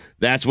think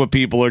that's what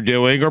people are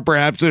doing. Or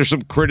perhaps there's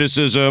some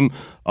criticism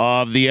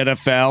of the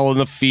NFL and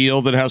the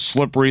field and how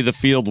slippery the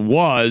field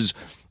was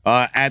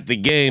at the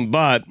game,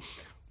 but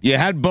you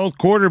had both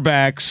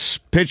quarterbacks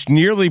pitch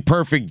nearly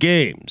perfect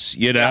games,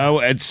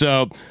 and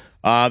so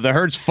the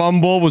Hurts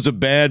fumble was a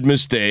bad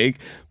mistake.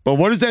 But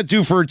what does that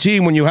do for a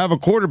team when you have a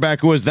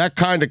quarterback who has that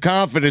kind of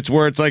confidence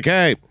where it's like,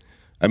 hey,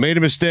 I made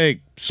a mistake.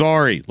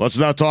 Sorry. Let's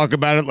not talk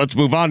about it. Let's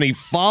move on. He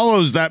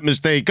follows that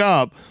mistake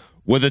up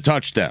with a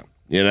touchdown.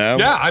 Yeah,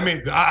 I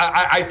mean,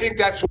 I think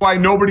that's why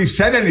nobody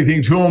said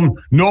anything to him.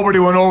 Nobody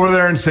went over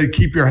there and said,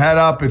 keep your head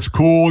up. It's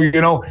cool.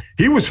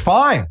 He was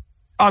fine.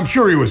 I'm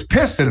sure he was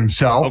pissed at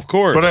himself, of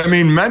course. But I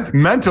mean,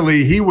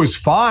 mentally, he was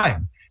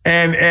fine.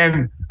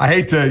 And I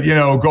hate to,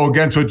 go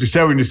against what you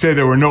said when you say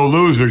there were no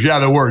losers. Yeah,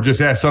 there were. Just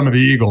ask some of the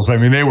Eagles. I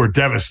mean, they were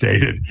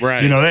devastated.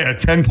 Right. They had a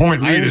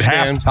 10-point lead at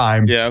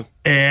halftime. Yeah.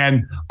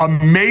 And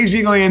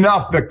amazingly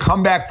enough, the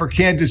comeback for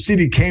Kansas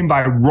City came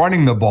by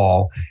running the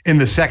ball in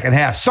the second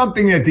half,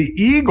 something that the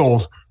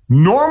Eagles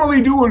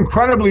normally do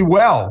incredibly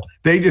well.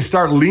 They just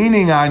start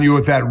leaning on you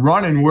with that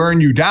run and wearing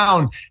you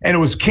down. And it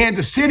was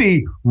Kansas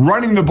City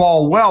running the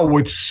ball well,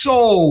 which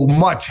so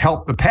much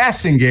helped the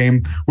passing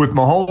game with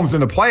Mahomes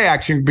in the play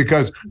action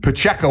because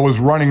Pacheco was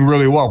running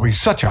really well. But he's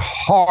such a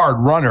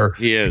hard runner.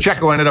 He is.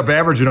 Pacheco ended up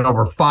averaging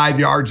over 5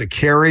 yards a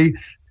carry.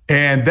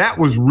 And that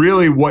was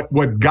really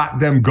what got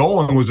them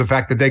going, was the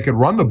fact that they could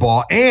run the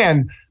ball.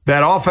 And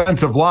that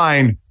offensive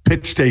line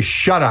pitched a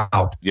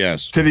shutout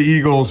to the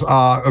Eagles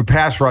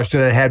pass rush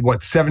that had,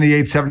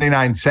 78,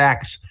 79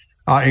 sacks,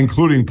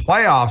 including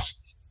playoffs.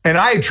 And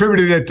I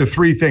attributed it to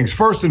three things.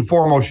 First and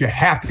foremost, you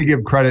have to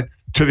give credit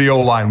to the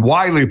O-line.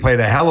 Wiley played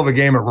a hell of a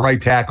game at right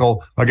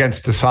tackle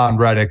against Hassan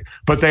Reddick,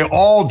 but they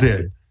all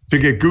did to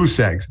get goose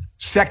eggs.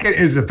 Second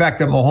is the fact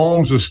that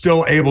Mahomes was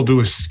still able to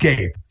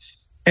escape.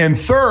 And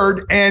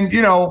third, and,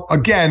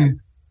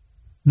 again,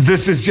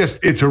 this is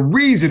it's a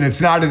reason.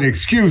 It's not an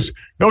excuse.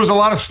 There was a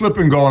lot of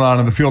slipping going on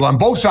in the field on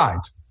both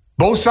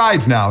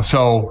sides now.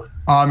 So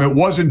it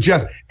wasn't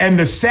just, and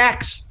the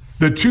sacks,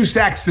 the 2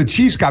 sacks the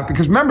Chiefs got,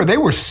 because remember, they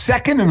were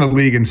second in the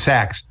league in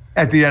sacks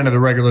at the end of the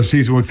regular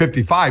season with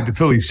 55 to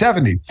Philly's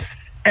 70.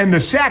 And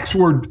the sacks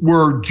were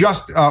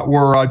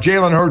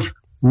Jalen Hurts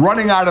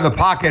running out of the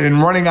pocket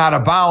and running out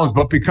of bounds.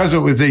 But because it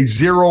was a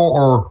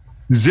 0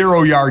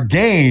 yard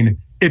gain,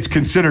 it's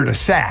considered a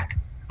sack.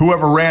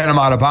 Whoever ran him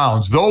out of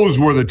bounds, those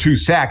were the 2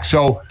 sacks.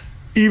 So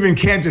even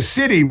Kansas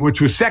City,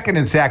 which was second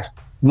in sacks,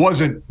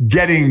 wasn't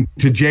getting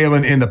to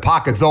Jalen in the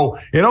pocket. Though,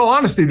 in all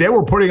honesty, they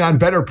were putting on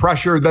better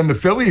pressure than the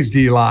Phillies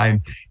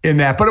D-line in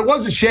that. But it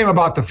was a shame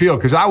about the field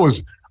because I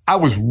was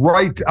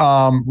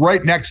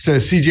right next to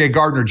C.J.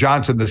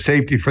 Gardner-Johnson, the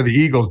safety for the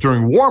Eagles,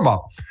 during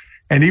warm-up.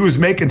 And he was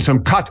making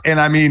some cuts. And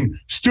I mean,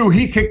 Stu,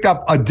 he kicked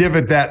up a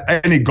divot that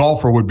any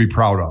golfer would be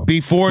proud of.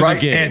 Before the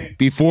game.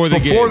 Before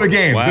the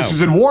game. Wow. This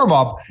is in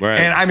warm-up. Right.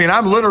 And I mean,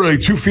 I'm literally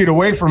 2 feet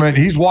away from it. And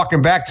he's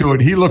walking back to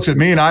it. He looks at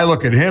me and I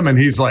look at him and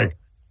he's like,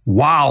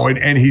 wow.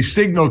 And he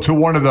signaled to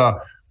one of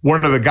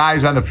the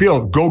guys on the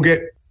field, go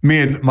get me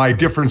and my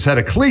different set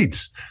of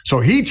cleats. So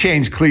he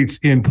changed cleats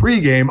in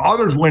pregame.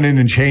 Others went in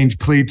and changed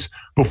cleats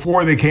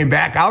before they came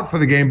back out for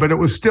the game, but it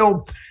was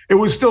still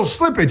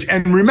slippage.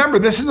 And remember,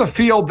 this is a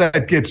field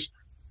that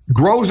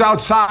grows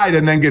outside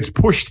and then gets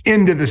pushed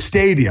into the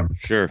stadium.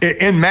 Sure.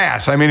 In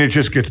mass. I mean, it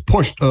just gets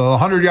pushed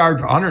 100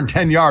 yards,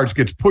 110 yards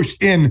gets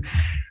pushed in.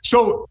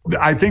 So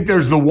I think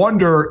there's the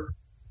wonder,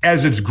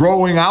 as it's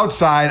growing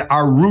outside,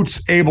 are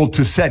roots able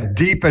to set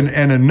deep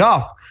and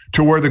enough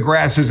to where the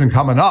grass isn't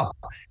coming up?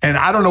 And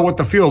I don't know what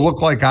the field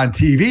looked like on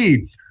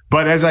TV,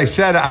 but as I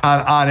said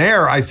on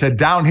air, I said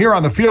down here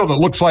on the field, it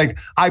looks like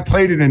I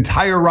played an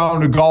entire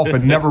round of golf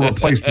and never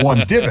replaced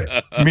one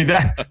divot. I mean,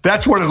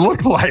 that's what it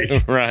looked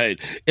like. Right.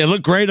 It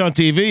looked great on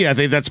TV. I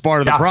think that's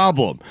part of the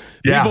problem.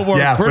 People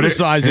weren't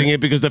criticizing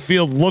it because the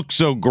field looked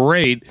so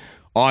great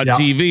on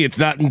TV. It's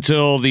not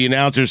until the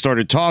announcers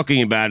started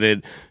talking about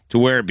it to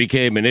where it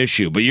became an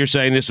issue. But you're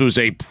saying this was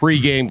a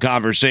pregame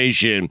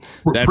conversation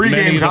that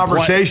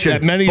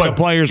many of the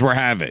players were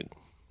having.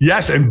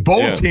 Yes, and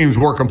both teams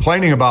were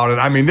complaining about it.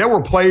 I mean, there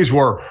were plays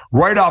where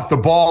right off the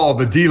ball,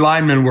 the D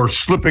linemen were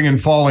slipping and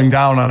falling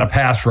down on a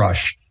pass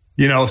rush.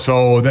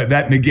 So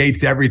that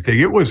negates everything.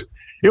 It was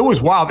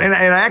wild. And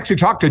I actually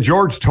talked to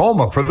George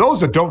Toma. For those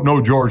that don't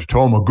know George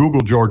Toma,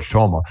 Google George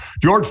Toma.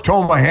 George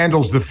Toma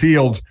handles the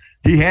fields.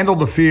 He handled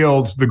the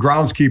fields, the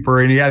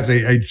groundskeeper, and he has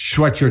a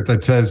sweatshirt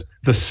that says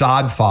the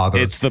Sod Father.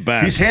 It's the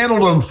best. He's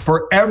handled them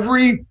for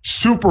every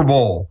Super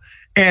Bowl.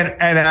 And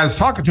I was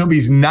talking to him.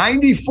 He's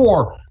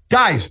 94.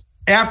 Guys,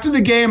 after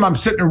the game, I'm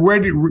sitting there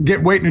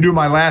waiting to do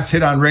my last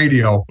hit on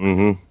radio.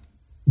 Mm-hmm.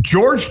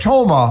 George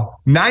Toma,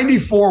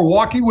 94,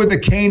 walking with a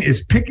cane,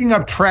 is picking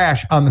up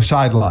trash on the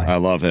sideline. I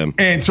love him.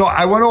 And so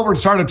I went over and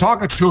started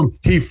talking to him.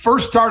 He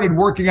first started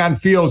working on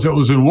fields. It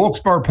was in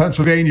Wilkes-Barre,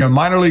 Pennsylvania, a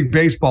minor league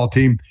baseball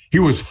team. He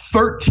was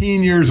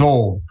 13 years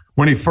old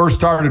when he first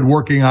started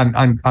working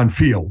on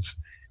fields.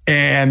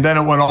 And then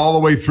it went all the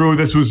way through.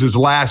 This was his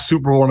last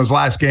Super Bowl and his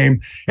last game.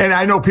 And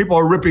I know people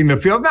are ripping the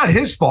field. Not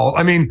his fault.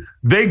 I mean,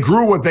 they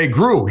grew what they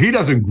grew. He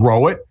doesn't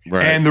grow it.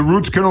 Right. And the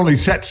roots can only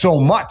set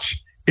so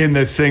much in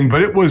this thing,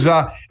 but it was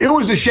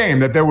a shame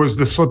that there was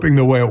the slipping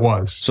the way it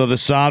was. So the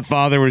Sod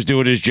Father was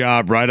doing his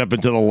job right up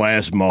until the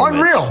last moment.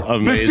 Unreal.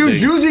 Amazing. This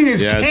dude's using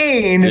his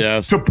cane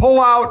to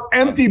pull out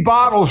empty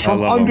bottles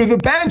from under the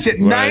bench at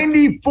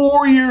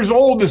 94 years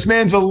old. This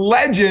man's a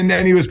legend,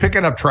 and he was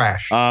picking up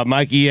trash.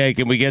 Mikey A,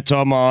 can we get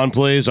Tom on,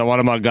 please? I want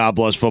him on God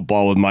Bless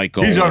Football with Mike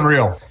Golic. He's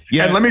unreal.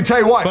 Yeah. And let me tell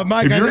you what. But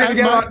Mike, if you're gonna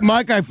get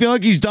Mike, I feel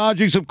like he's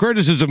dodging some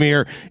criticism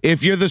here.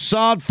 If you're the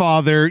Sod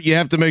Father, you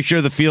have to make sure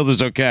the field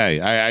is okay.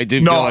 I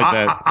do feel like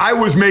that. I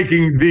was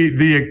making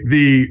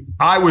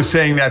I was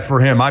saying that for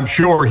him. I'm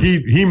sure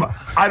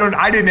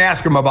I didn't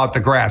ask him about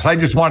the grass. I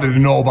just wanted to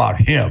know about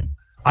him.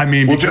 I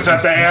mean, we'll just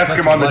have to ask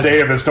him on the day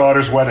of his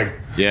daughter's wedding.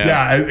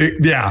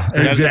 Yeah,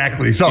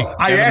 exactly. So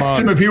I asked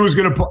him if he was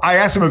going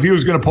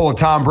to pull a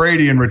Tom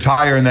Brady and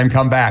retire and then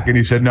come back, and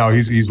he said no.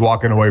 He's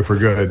walking away for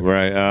good.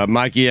 Right,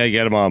 Mikey,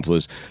 get him on,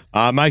 please.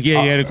 Mikey, you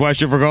had a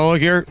question for Golic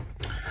here?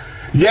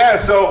 Yeah,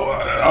 so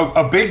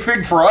a big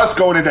thing for us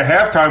going into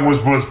halftime was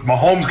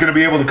Mahomes going to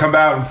be able to come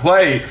out and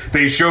play.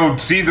 They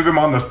showed scenes of him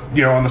on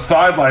the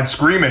sideline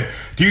screaming.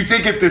 Do you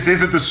think if this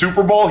isn't the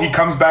Super Bowl, he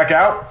comes back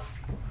out?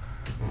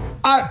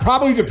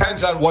 Probably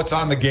depends on what's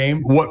on the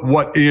game.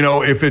 What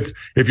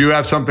if you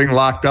have something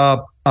locked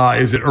up,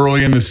 is it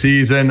early in the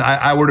season?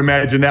 I would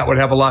imagine that would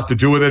have a lot to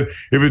do with it.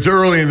 If it's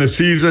early in the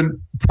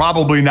season,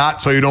 probably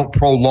not, so you don't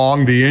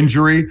prolong the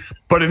injury.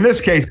 But in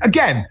this case,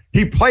 again,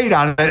 he played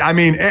on it. I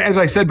mean, as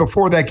I said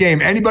before that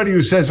game, anybody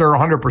who says they're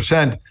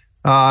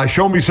 100%,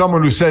 show me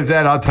someone who says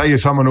that. I'll tell you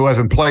someone who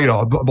hasn't played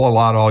a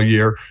lot all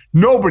year.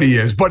 Nobody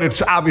is, but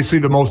it's obviously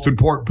the most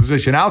important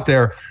position out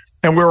there.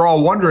 And we were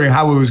all wondering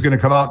how he was going to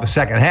come out in the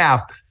second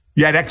half.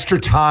 You had extra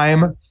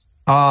time,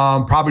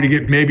 probably to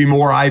get maybe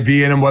more IV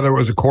in him, whether it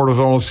was a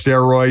cortisone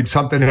steroid,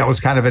 something that was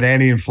kind of an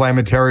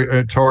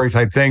anti-inflammatory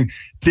type thing.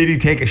 Did he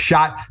take a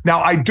shot?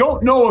 Now, I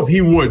don't know if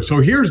he would. So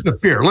here's the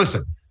fear.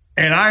 Listen,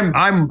 and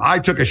I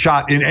took a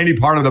shot in any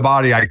part of the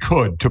body I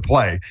could to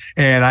play,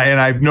 and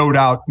I've no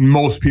doubt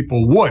most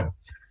people would.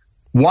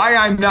 Why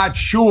I'm not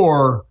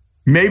sure.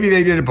 Maybe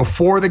they did it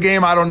before the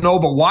game. I don't know.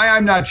 But why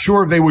I'm not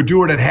sure if they would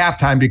do it at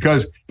halftime,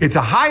 because it's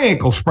a high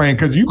ankle sprain.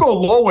 Because you go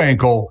low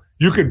ankle,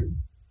 you could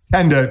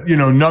tend to,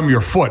 numb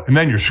your foot, and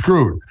then you're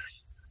screwed.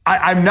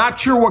 I'm not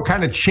sure what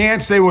kind of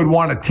chance they would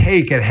want to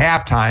take at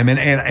halftime.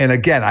 And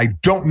again, I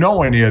don't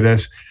know any of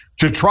this,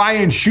 to try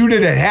and shoot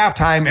it at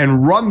halftime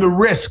and run the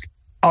risk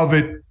of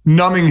it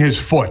numbing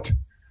his foot.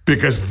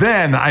 Because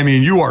then, I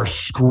mean, you are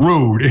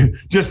screwed.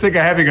 Just think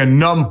of having a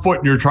numb foot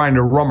and you're trying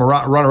to run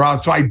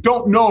around. So I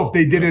don't know if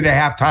they did it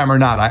at halftime or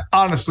not. I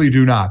honestly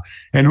do not.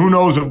 And who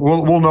knows if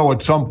we'll know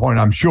at some point,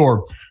 I'm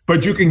sure.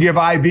 But you can give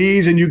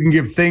IVs and you can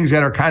give things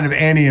that are kind of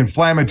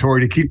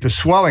anti-inflammatory to keep the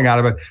swelling out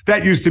of it.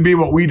 That used to be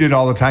what we did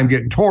all the time,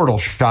 getting Toradol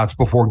shots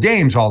before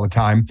games all the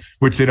time,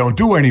 which they don't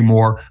do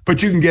anymore.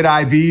 But you can get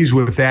IVs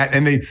with that.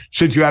 And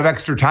since you have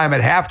extra time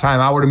at halftime,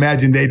 I would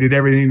imagine they did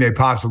everything they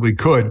possibly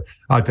could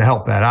to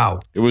help that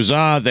out. It was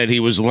odd that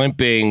he was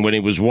limping when he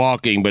was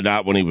walking, but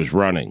not when he was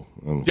running.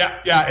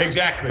 Yeah,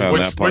 exactly.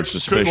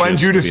 Which could lend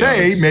you to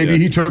say maybe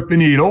he took the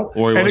needle.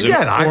 Or he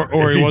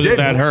wasn't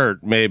that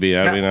hurt. Maybe.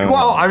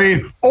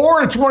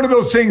 Or it's one of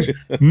those things.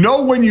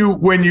 Know when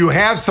you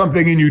have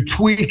something and you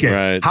tweak it.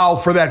 Right. How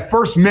for that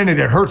first minute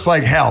it hurts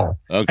like hell,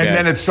 okay, and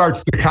then it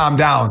starts to calm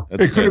down.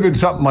 It could have been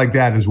something like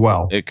that as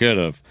well. It could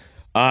have.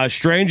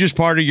 Strangest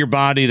part of your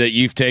body that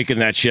you've taken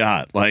that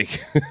shot,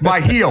 like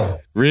my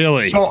heel.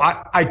 Really? So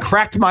I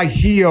cracked my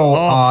heel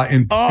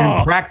in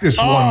practice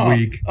 1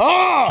 week.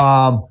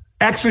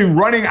 Actually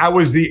running, I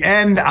was the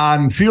end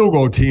on field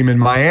goal team in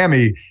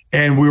Miami,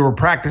 and we were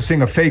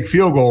practicing a fake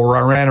field goal where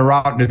I ran a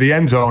route into the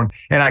end zone,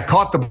 and I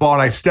caught the ball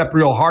and I stepped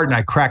real hard and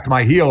I cracked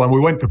my heel, and we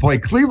went to play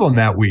Cleveland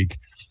that week.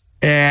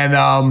 And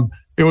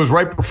it was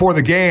right before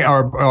the game,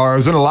 or I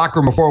was in the locker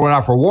room before I went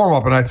out for warm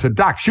up, and I said,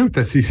 "Doc, shoot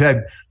this." He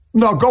said,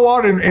 "No, go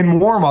out in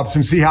warm ups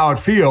and see how it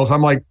feels."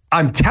 I'm like,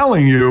 I'm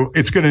telling you,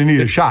 it's going to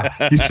need a shot.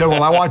 He said,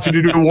 well, I want you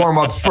to do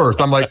warm-ups first.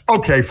 I'm like,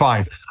 okay,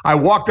 fine. I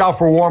walked out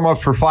for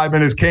warm-ups for 5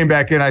 minutes, came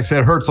back in. I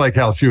said, hurts like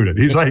hell, shoot it.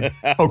 He's like,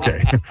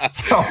 okay.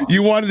 So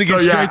you wanted to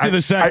get straight to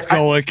the sex,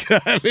 Golic.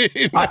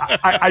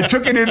 I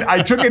took it in.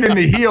 I took it in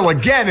the heel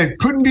again. It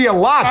couldn't be a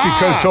lot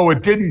because so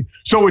it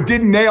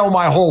didn't nail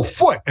my whole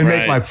foot and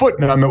make my foot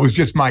numb. It was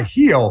just my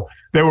heel.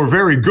 They were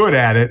very good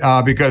at it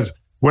because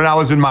when I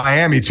was in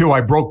Miami too,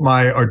 I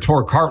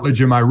tore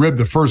cartilage in my rib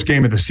the first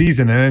game of the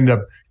season and ended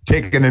up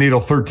taking a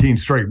needle 13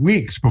 straight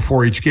weeks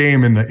before each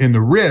game in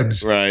the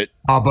ribs. Right.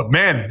 But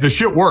man, the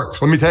shit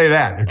works. Let me tell you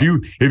that. If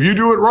you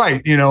do it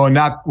right, and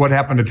not what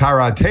happened to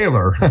Tyrod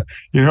Taylor,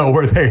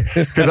 where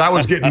because I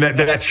was getting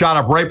that shot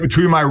up right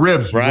between my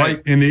ribs,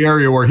 right in the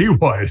area where he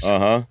was.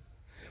 Uh-huh.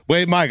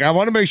 Wait, Mike, I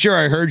want to make sure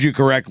I heard you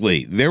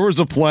correctly. There was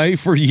a play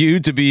for you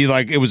to be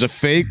like, it was a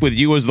fake with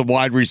you as the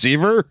wide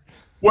receiver?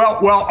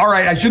 Well, all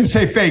right. I shouldn't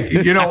say fake.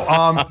 If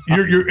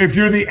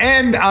you're the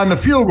end on the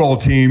field goal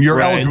team, you're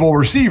eligible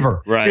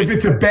receiver. Right. If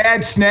it's a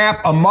bad snap,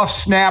 a muff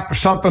snap, or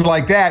something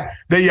like that,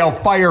 they yell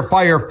fire,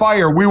 fire,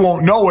 fire. We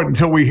won't know it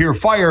until we hear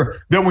fire.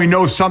 Then we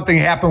know something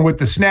happened with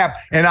the snap,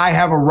 and I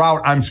have a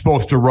route I'm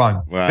supposed to run.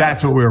 Right.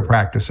 That's what we were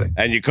practicing.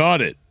 And you caught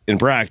it in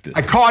practice.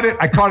 I caught it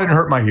and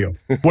hurt my heel.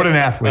 What an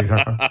athlete,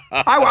 huh?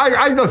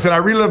 I listen, I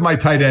relived my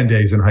tight end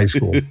days in high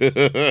school.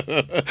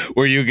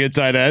 Were you a good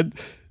tight end?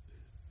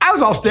 I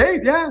was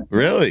All-State, yeah.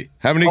 Really?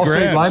 How many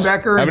grabs?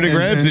 Linebacker. How many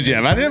grabs did you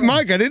have? I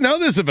didn't know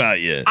this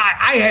about you.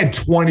 I had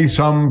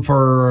 20-some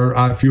for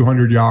a few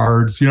hundred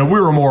yards. We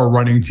were more a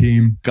running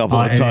team. Couple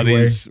of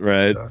tutties,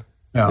 right?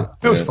 Yeah,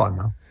 it was fun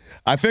though.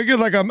 I figured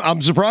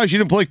I'm surprised you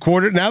didn't play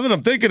quarter. Now that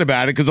I'm thinking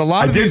about it, because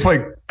I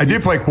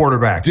did play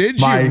quarterback.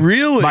 Did you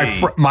really?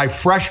 My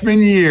freshman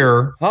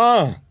year,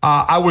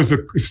 I was a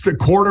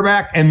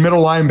quarterback and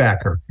middle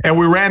linebacker, and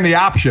we ran the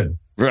option.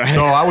 Right.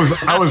 So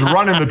I was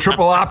running the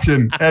triple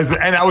option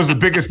and I was the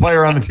biggest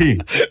player on the team.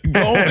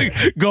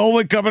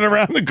 Golic coming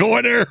around the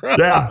corner.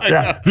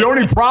 Yeah. The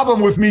only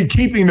problem with me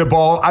keeping the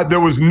ball,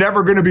 there was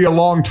never going to be a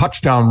long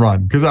touchdown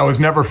run because I was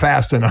never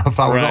fast enough.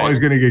 I was always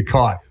going to get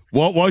caught.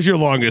 What was your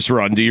longest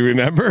run? Do you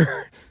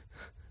remember?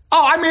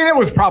 Oh, it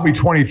was probably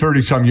 20,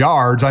 30 some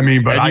yards.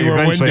 But I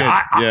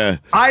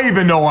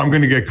even know I'm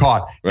going to get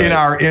caught. Right.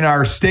 In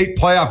our state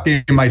playoff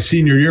game my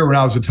senior year when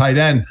I was a tight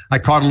end, I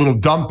caught a little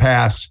dump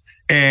pass.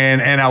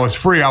 And I was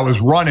free. I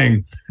was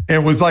running.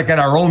 It was like at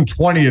our own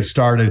 20 it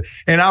started.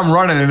 And I'm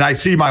running and I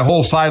see my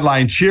whole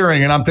sideline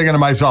cheering. And I'm thinking to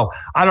myself,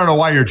 I don't know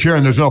why you're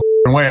cheering. There's no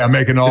way I'm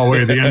making it all the way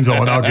to the end zone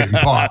without getting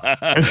caught.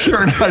 And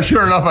sure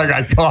enough, I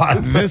got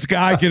caught. This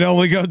guy can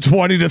only go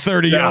 20 to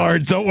 30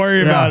 yards. Don't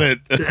worry about it.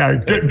 Yeah,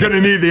 going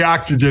to need the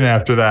oxygen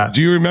after that.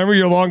 Do you remember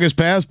your longest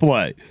pass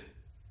play?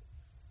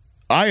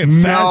 I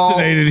am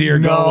fascinated here,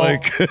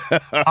 Golic.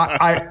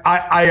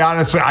 I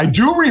honestly, I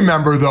do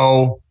remember,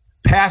 though,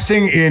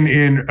 passing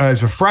in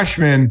as a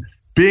freshman,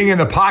 being in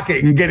the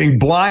pocket and getting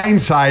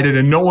blindsided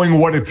and knowing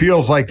what it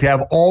feels like to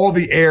have all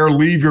the air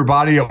leave your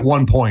body at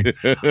one point.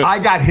 I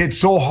got hit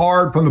so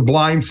hard from the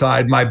blind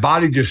side, my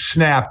body just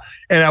snapped,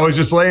 and I was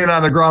just laying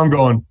on the ground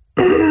going,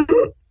 I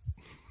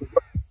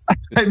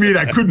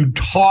couldn't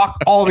talk.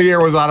 All the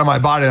air was out of my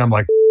body, and I'm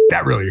like,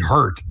 that really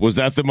hurt. Was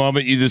that the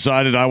moment you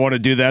decided I want to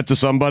do that to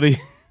somebody?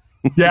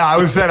 Yeah, I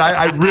was saying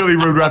I really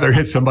would rather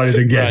hit somebody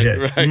than get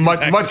hit. Right,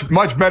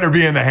 much better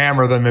being the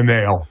hammer than the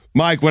nail.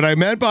 Mike, what I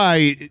meant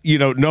by,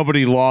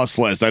 nobody lost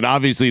last night,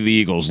 obviously the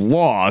Eagles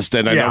lost,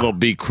 and I know there'll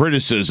be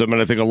criticism,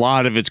 and I think a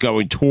lot of it's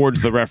going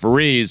towards the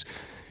referees.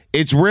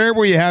 It's rare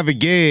where you have a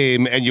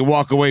game and you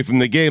walk away from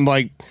the game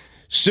like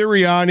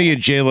Sirianni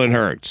and Jalen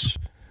Hurts.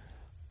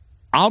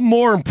 I'm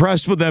more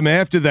impressed with them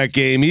after that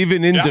game,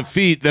 even in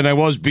defeat, than I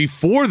was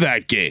before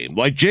that game.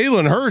 Like,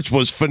 Jalen Hurts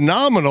was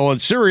phenomenal, and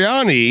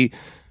Sirianni,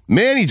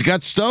 man, he's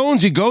got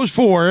stones. He goes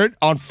for it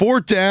on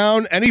fourth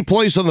down, any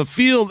place on the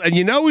field, and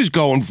he's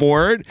going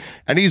for it.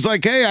 And he's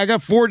like, hey, I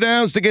got 4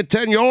 downs to get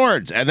 10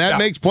 yards. And that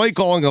makes play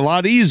calling a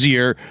lot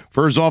easier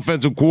for his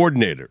offensive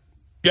coordinator.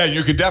 Yeah,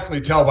 you could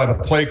definitely tell by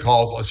the play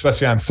calls,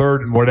 especially on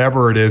third and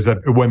whatever it is, that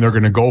when they're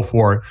going to go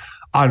for it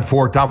on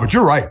fourth down. But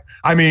you're right.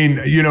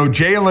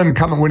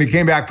 Jalen when he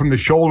came back from the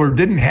shoulder,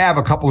 didn't have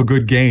a couple of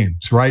good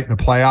games, right, in the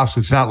playoffs.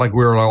 It's not like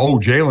we were like, oh,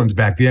 Jalen's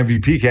back, the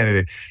MVP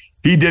candidate.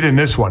 He did in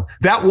this one.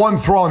 That one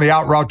throw on the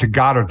out route to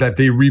Goddard that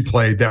they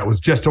replayed that was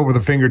just over the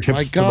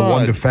fingertips to the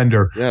one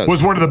defender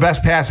was one of the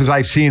best passes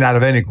I've seen out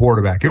of any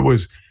quarterback. It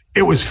was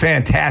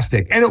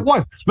fantastic. And it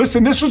was.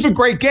 Listen, this was a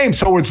great game.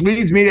 So which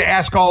leads me to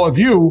ask all of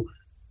you,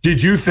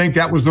 did you think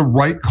that was the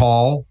right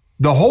call,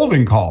 the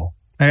holding call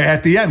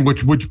at the end,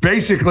 which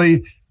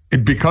basically,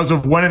 because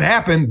of when it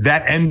happened,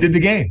 that ended the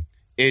game?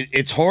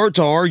 It's hard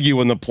to argue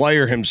when the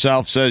player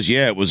himself says,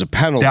 yeah, it was a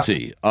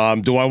penalty. Yeah.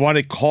 Do I want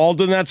it called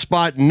in that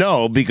spot?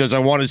 No, because I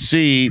want to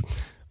see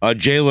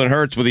Jalen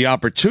Hurts with the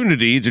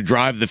opportunity to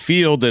drive the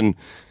field and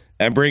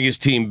bring his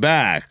team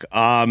back.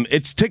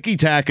 It's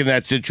ticky-tack in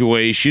that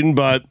situation,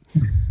 but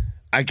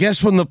I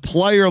guess when the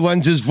player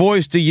lends his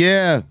voice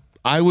to,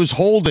 I was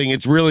holding.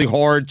 It's really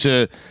hard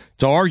to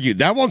argue.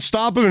 That won't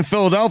stop him in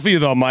Philadelphia,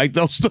 though, Mike.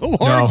 They'll still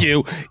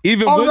argue,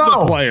 even with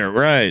the player,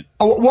 right?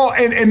 Oh, well,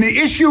 and the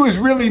issue is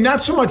really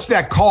not so much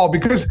that call,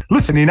 because,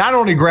 listen, he not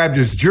only grabbed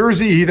his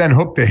jersey, he then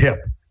hooked the hip.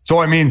 So,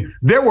 I mean,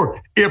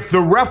 if the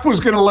ref was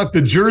going to let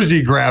the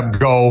jersey grab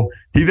go,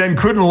 he then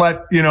couldn't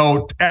let,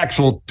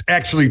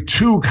 actually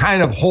two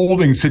kind of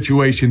holding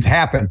situations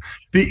happen.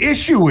 The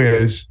issue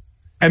is,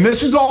 and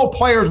this is all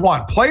players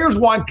want. Players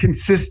want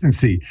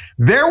consistency.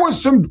 There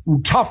was some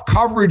tough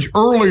coverage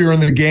earlier in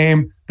the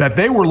game that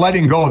they were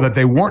letting go, that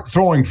they weren't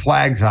throwing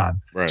flags on.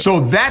 Right. So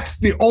that's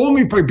the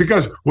only point,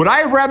 because would I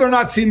have rather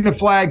not seen the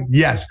flag?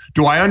 Yes.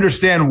 Do I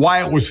understand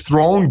why it was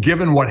thrown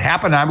given what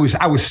happened? I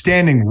was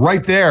standing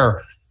right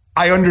there.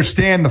 I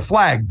understand the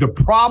flag. The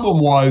problem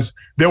was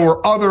there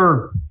were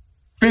other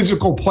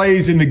physical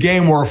plays in the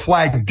game where a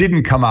flag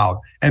didn't come out.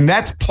 And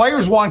that's,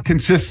 players want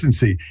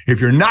consistency.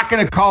 If you're not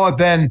going to call it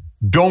then,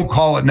 don't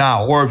call it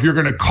now. Or if you're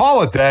going to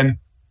call it then,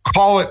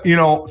 call it,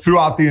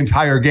 throughout the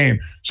entire game.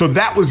 So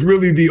that was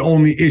really the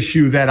only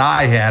issue that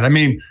I had. I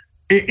mean,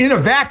 in a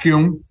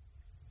vacuum,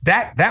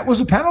 that was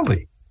a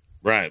penalty.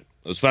 Right.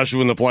 Especially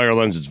when the player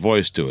lends its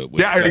voice to it.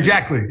 Yeah,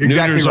 exactly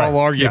right. All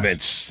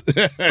arguments.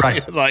 Yes.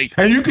 Right.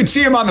 And you could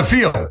see him on the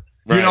field.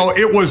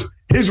 Right.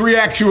 His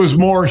reaction was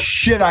more,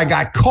 shit, I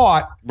got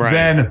caught,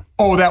 than,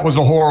 oh, that was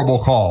a horrible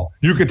call.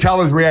 You could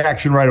tell his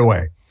reaction right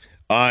away.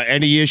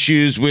 Any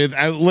issues with,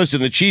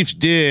 listen, the Chiefs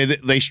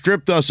they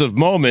stripped us of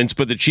moments,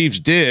 but the Chiefs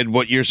did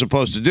what you're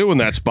supposed to do in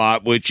that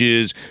spot, which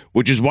is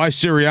why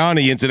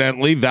Sirianni,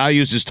 incidentally,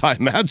 values his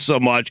timeout so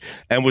much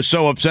and was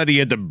so upset he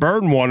had to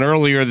burn one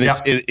earlier in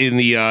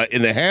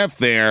the half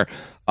there.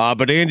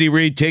 But Andy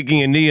Reid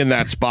taking a knee in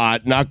that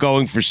spot, not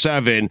going for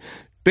 7,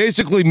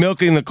 basically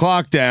milking the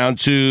clock down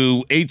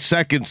to 8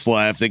 seconds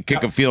left and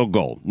kick a field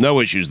goal. No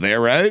issues there,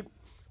 right?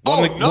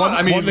 Won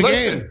the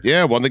game.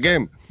 Yeah, won the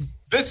game.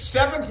 This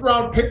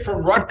 7th-round pick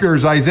from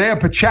Rutgers, Isaiah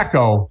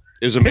Pacheco,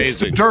 is amazing. Hits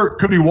the dirt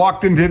because he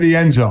walked into the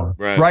end zone.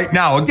 Right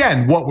now,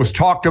 again, what was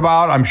talked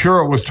about, I'm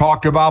sure it was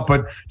talked about,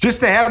 but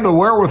just to have the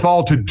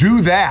wherewithal to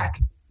do that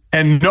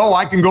and know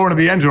I can go into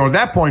the end zone. At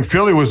that point,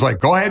 Philly was like,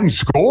 go ahead and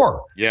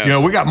score.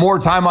 Yes. We got more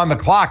time on the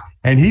clock,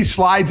 and he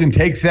slides and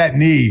takes that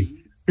knee.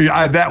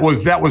 That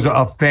was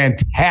a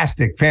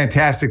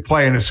fantastic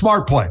play and a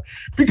smart play,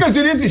 because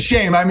it is a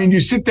shame. I mean,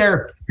 you sit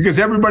there because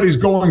everybody's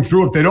going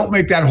through. If they don't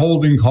make that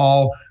holding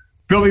call,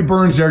 Philly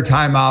burns their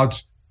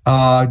timeouts.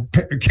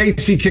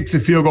 KC kicks a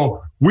field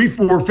goal.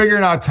 We're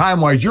figuring out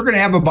time-wise, you're going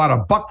to have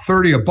about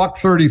 $1:30,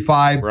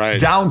 $1:35,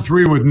 down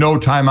 3 with no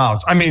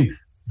timeouts. I mean,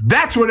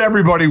 that's what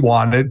everybody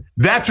wanted.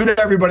 That's what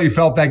everybody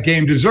felt that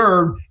game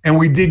deserved, and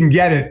we didn't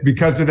get it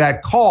because of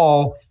that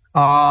call.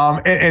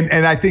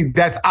 And I think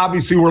that's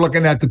obviously, we're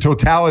looking at the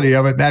totality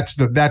of it. That's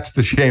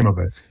the shame of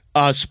it.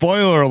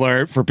 Spoiler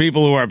alert for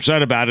people who are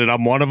upset about it.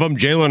 I'm one of them.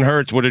 Jalen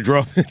Hurts would have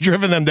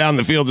driven them down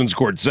the field and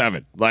scored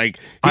 7. Like,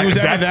 he was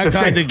having that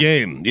kind of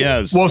game.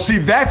 Yes. Well, see,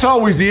 that's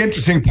always the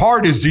interesting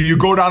part is, do you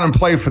go down and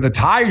play for the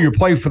tie or you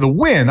play for the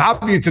win?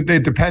 Obviously,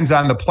 it depends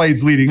on the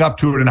plays leading up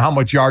to it and how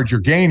much yards you're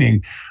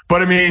gaining.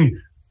 But, I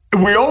mean,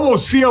 we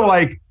almost feel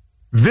like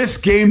this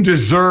game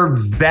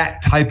deserved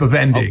that type of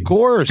ending. Of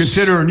course.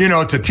 Considering,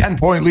 it's a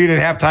 10-point lead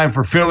at halftime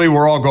for Philly.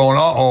 We're all going,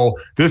 uh-oh,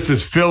 this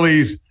is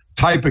Philly's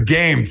type of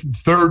game.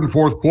 Third and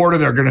fourth quarter,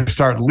 they're going to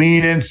start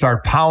leaning,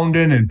 start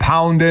pounding. And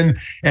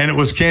it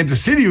was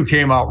Kansas City who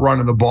came out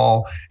running the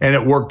ball, and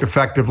it worked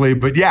effectively.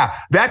 But, yeah,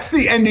 that's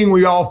the ending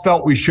we all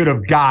felt we should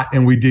have got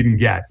and we didn't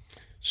get.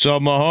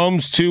 So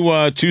Mahomes,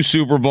 two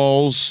Super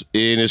Bowls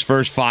in his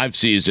first 5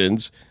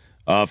 seasons,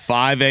 5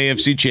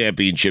 AFC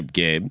championship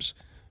games.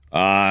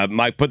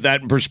 Might put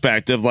that in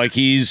perspective. Like,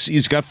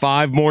 he's got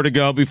 5 more to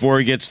go before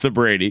he gets to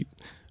Brady.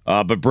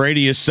 But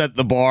Brady has set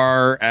the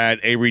bar at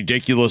a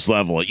ridiculous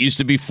level. It used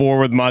to be 4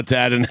 with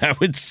Montana, and now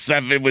it's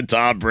 7 with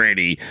Tom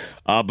Brady.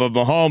 But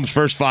Mahomes'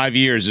 first 5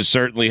 years is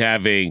certainly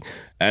having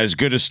as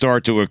good a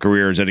start to a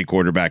career as any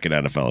quarterback in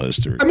NFL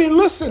history. I mean,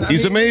 listen.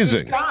 He's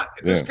amazing.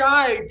 This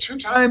guy,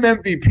 2-time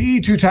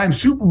MVP, 2-time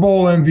Super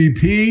Bowl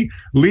MVP,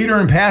 leader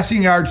in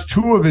passing yards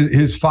 2 of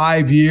his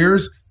 5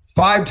 years.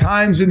 5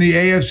 times in the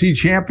AFC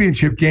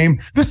Championship game.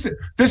 This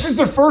is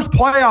the first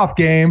playoff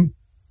game.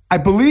 I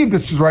believe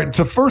this is right. It's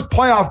the first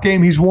playoff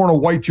game he's worn a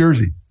white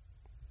jersey.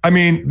 I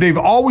mean, they've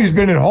always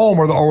been at home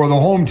or the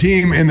home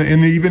team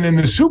even in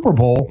the Super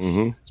Bowl.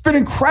 Mm-hmm. It's been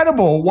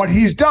incredible what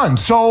he's done.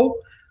 So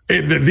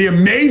the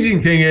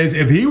amazing thing is,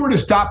 if he were to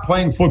stop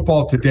playing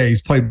football today,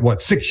 he's played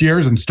 6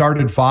 years and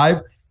started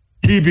 5.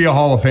 He'd be a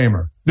Hall of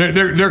Famer.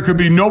 There could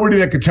be nobody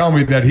that could tell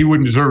me that he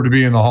wouldn't deserve to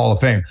be in the Hall of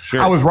Fame. Sure.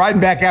 I was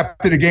riding back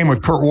after the game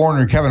with Kurt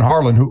Warner and Kevin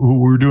Harlan, who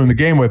we were doing the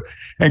game with.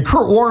 And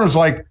Kurt Warner's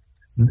like,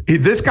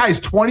 this guy's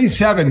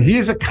 27. He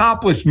has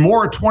accomplished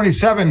more at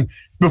 27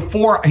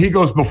 before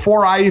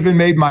I even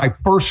made my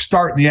first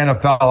start in the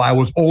NFL. I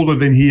was older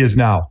than he is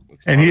now.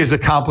 And he has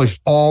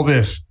accomplished all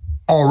this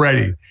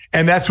already.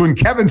 And that's when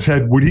Kevin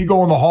said, would he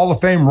go in the Hall of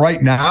Fame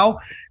right now?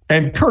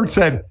 And Kurt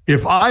said,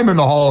 if I'm in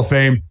the Hall of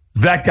Fame,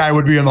 that guy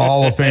would be in the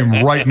Hall of Fame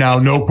right now,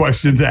 no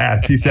questions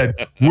asked. He said,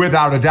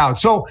 without a doubt.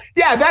 So,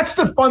 yeah, that's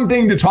the fun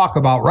thing to talk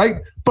about, right?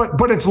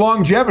 But it's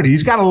longevity.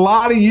 He's got a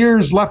lot of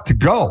years left to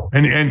go.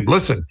 And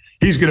listen,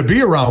 he's going to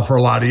be around for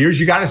a lot of years.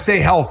 You got to stay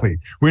healthy.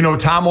 We know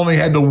Tom only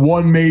had the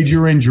one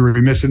major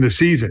injury missing the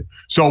season.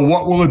 So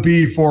what will it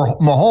be for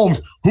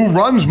Mahomes, who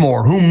runs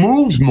more, who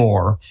moves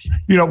more?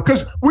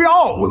 Because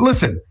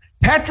listen,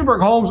 Patrick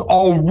Mahomes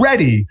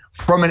already,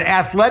 from an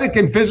athletic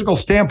and physical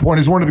standpoint,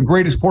 is one of the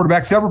greatest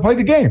quarterbacks to ever play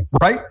the game,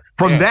 right?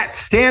 From that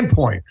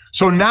standpoint.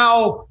 So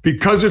now,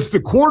 because it's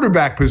the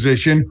quarterback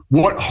position,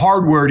 what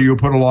hardware do you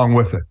put along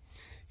with it?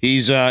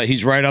 He's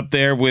right up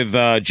there with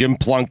Jim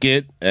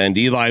Plunkett and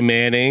Eli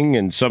Manning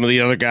and some of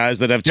the other guys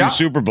that have two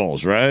Super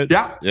Bowls, right?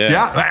 Yeah.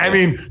 I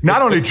mean,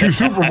 not only 2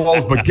 Super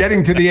Bowls, but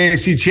getting to the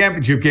AFC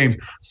Championship games,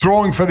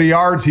 throwing for the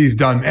yards he's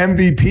done,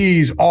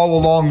 MVPs all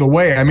along the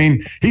way. I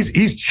mean,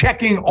 he's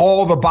checking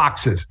all the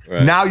boxes.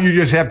 Right. Now you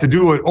just have to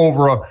do it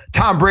over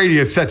Tom Brady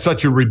has set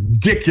such a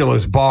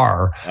ridiculous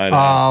bar. I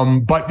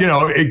know. But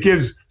it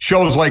gives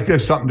shows like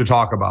this something to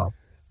talk about.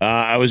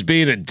 I was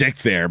being a dick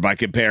there by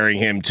comparing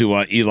him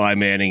to Eli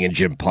Manning and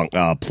Jim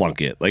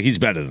Plunkett. Like, he's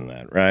better than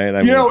that, right?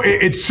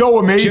 It's so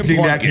amazing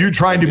that you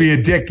trying to be a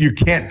dick, you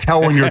can't tell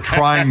when you're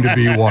trying to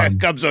be one. It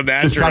comes so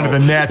natural. It's kind of the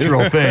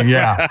natural thing,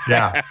 yeah.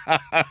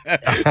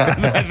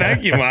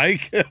 Thank you,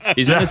 Mike.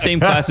 He's in the same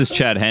class as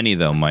Chad Henne,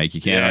 though, Mike.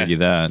 You can't argue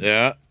that.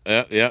 Yeah.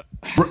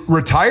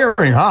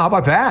 Retiring, huh? How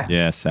about that?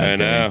 Yeah, sad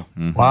day. I know.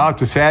 Mm-hmm. Wow,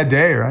 it's a sad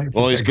day, right?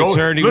 Well, he's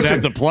concerned he would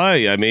have to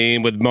play. I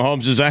mean, with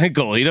Mahomes'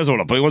 ankle, he doesn't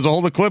want to play. He wants to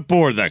hold the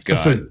clipboard, that guy.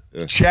 Listen,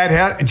 Chad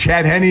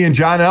Henne and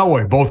John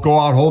Elway both go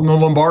out holding the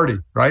Lombardi,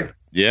 right?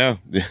 Yeah.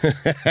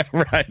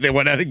 Right. They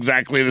went out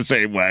exactly the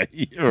same way.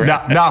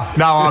 Right.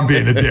 Now I'm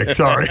being a dick.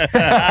 Sorry.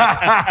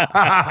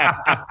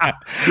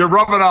 You're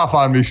rubbing off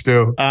on me,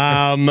 Stu.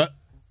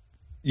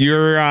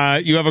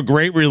 You have a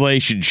great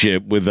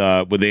relationship with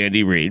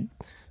Andy Reid.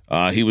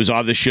 He was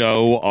on the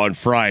show on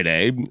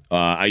Friday.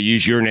 I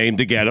used your name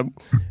to get him,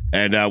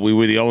 and we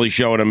were the only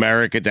show in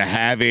America to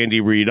have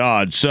Andy Reid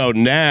on. So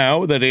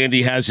now that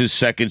Andy has his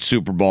second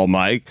Super Bowl,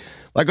 Mike,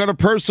 like on a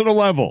personal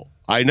level,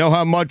 I know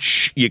how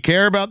much you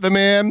care about the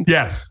man.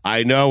 Yes.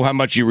 I know how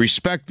much you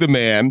respect the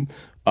man.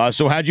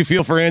 So how'd you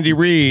feel for Andy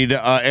Reid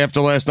after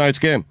last night's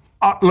game?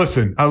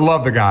 Listen, I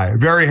love the guy.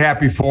 Very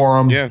happy for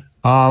him. Yeah.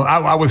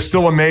 I was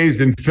still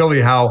amazed in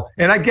Philly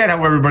and I get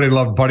how everybody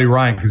loved Buddy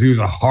Ryan because he was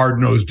a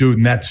hard-nosed dude,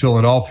 and that's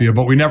Philadelphia,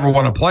 but we never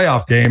won a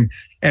playoff game.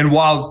 And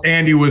while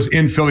Andy was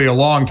in Philly a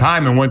long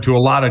time and went to a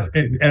lot of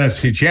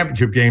NFC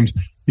Championship games,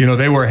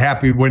 they were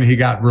happy when he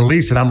got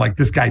released. And I'm like,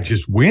 this guy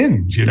just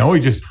wins. He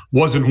just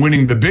wasn't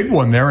winning the big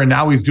one there, and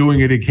now he's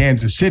doing it in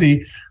Kansas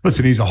City.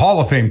 Listen, he's a Hall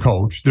of Fame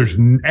coach. There's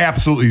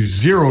absolutely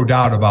zero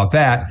doubt about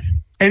that.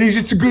 And he's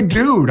just a good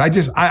dude. I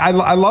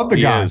love the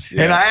guy.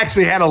 And I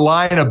actually had a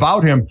line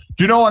about him.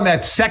 Do you know on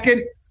that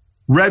second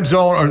or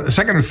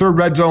third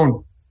red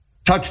zone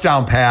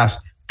touchdown pass,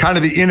 kind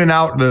of the in and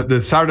out, the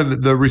side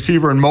of the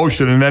receiver in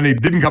motion, and then he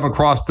didn't come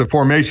across the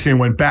formation and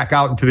went back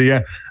out into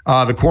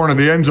the corner of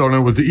the end zone,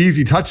 and it was the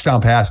easy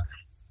touchdown pass.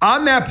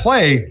 On that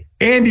play,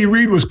 Andy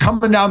Reid was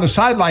coming down the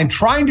sideline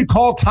trying to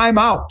call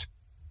timeout.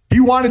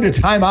 He wanted a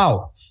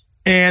timeout.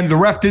 And the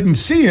ref didn't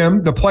see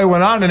him. The play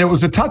went on, and it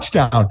was a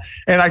touchdown.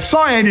 And I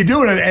saw Andy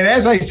doing it. And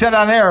as I said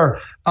on air,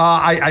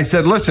 I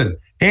said, listen,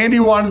 Andy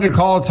wanted to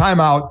call a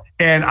timeout,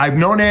 and I've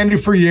known Andy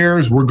for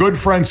years. We're good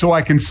friends, so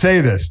I can say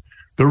this.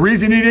 The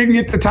reason he didn't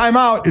get the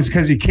timeout is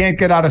because he can't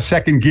get out of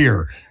second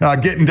gear,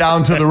 getting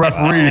down to the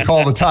referee to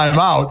call the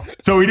timeout.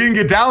 So he didn't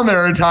get down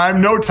there in time.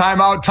 No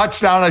timeout,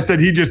 touchdown. I said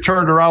he just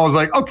turned around, was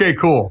like, okay,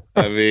 cool.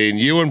 I mean,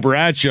 you and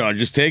Bradshaw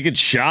just taking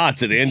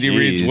shots at Andy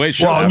Reid's way.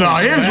 Well, no,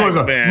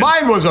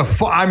 mine was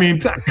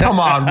come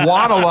on,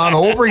 waddle on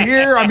over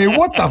here. I mean,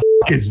 what the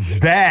is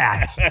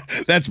that?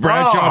 That's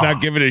Bradshaw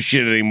not giving a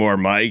shit anymore,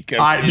 Mike.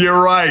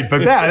 You're right,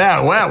 but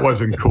that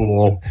wasn't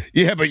cool.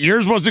 Yeah, but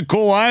yours wasn't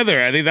cool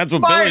either. I think that's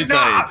what Billy's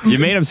saying. You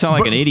made him sound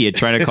like an idiot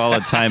trying to call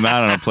a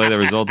timeout on a play that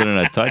resulted in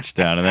a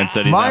touchdown, and then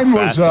said he's not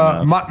fast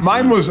enough.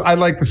 Mine was, I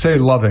like to say,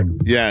 loving.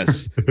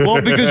 Yes.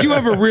 Well, because you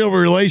have a real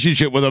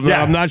relationship with him.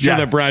 Yes, I'm not sure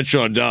that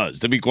Bradshaw does,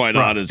 to be quite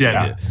honest with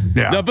you.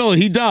 Yeah. No,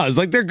 Billy, he does.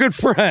 Like, they're good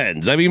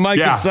friends. I mean, Mike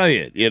can say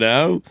it,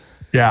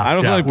 Yeah, I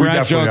don't feel like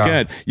Bradshaw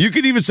can. You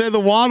could even say the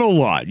Waddle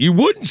line. You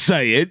wouldn't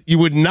say it. You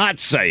would not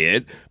say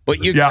it,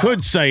 but you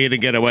could say it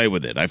and get away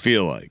with it, I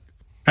feel like.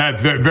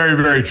 That's very,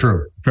 very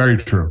true. Very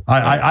true.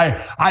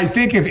 I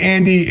think if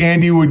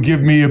Andy would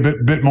give me a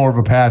bit more of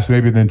a pass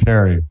maybe than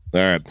Terry. All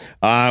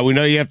right. We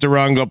know you have to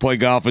run, go play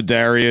golf with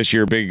Darius.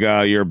 You're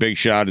a big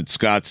shot at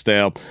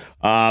Scottsdale.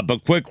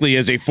 But quickly,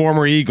 as a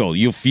former Eagle,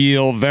 you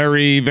feel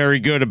very,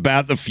 very good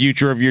about the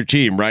future of your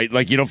team, right?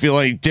 Like you don't feel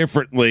any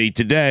differently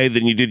today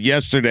than you did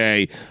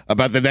yesterday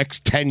about the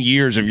next 10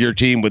 years of your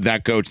team with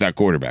that coach, that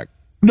quarterback.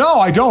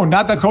 No, I don't.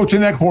 Not the coach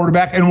and that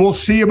quarterback. And we'll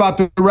see about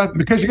the rest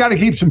because you got to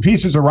keep some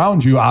pieces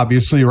around you,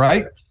 obviously,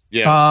 right?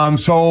 Yeah.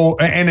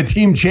 And the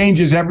team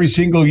changes every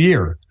single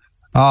year.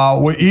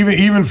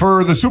 Even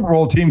for the Super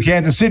Bowl team,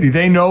 Kansas City,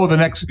 they know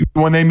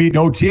when they meet in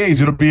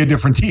OTAs, it'll be a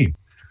different team.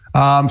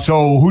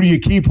 So who do you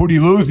keep? Who do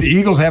you lose? The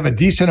Eagles have a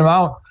decent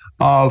amount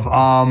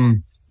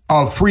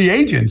of free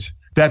agents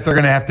that they're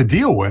going to have to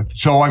deal with.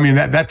 So, I mean,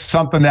 that's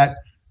something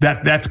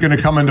that's going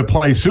to come into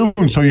play soon.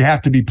 So you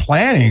have to be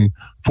planning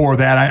for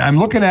that. I'm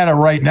looking at it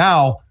right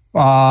now.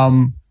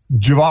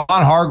 Javon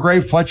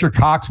Hargrave, Fletcher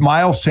Cox,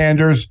 Miles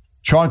Sanders,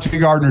 Chauncey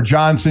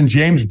Gardner-Johnson,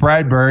 James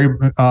Bradbury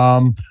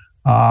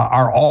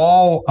are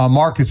all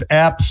Marcus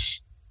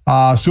Epps,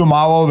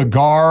 Sumalo, the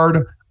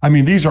guard. I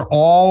mean, these are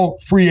all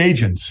free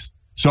agents.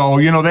 So,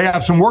 they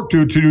have some work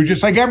to do,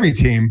 just like every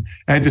team,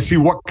 and to see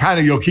what kind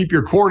of you'll keep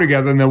your core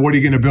together, and then what are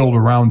you going to build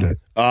around it?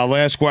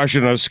 Last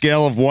question. On a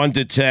scale of 1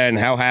 to 10,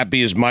 how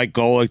happy is Mike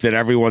Golick that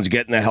everyone's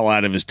getting the hell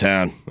out of his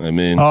town? I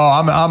mean,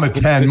 I'm a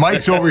 10.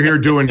 Mike's over here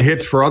doing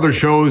hits for other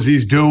shows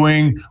he's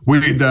doing.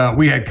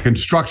 We had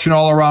construction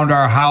all around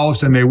our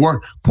house, and they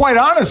weren't. Quite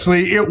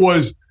honestly, it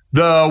was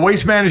the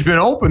Waste Management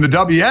Open, the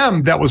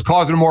WM, that was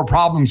causing more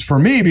problems for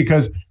me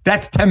because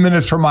that's 10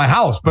 minutes from my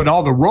house. But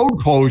all the road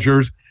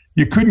closures,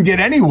 you couldn't get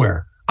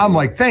anywhere. I'm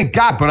like, thank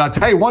God. But I'll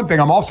tell you one thing,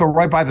 I'm also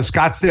right by the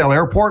Scottsdale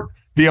airport.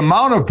 The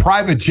amount of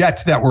private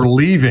jets that were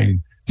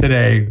leaving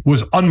today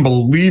was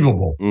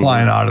unbelievable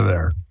flying out of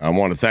there. I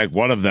want to thank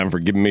one of them for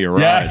giving me a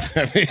ride. Yes,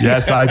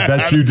 yes, I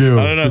bet you do.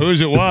 I don't know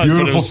whose it was.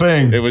 Beautiful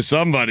thing. It was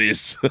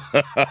somebody's.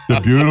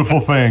 The beautiful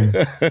thing.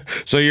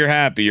 So you're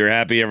happy. You're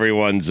happy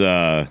everyone's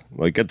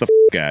like, get the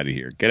out of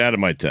here. Get out of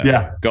my town.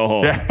 Yeah. Go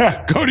home.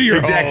 Yeah. Go to your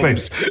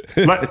homes.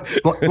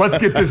 Let's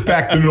get this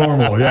back to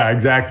normal. Yeah,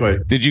 exactly.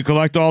 Did you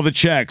collect all the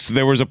checks?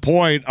 There was a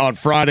point on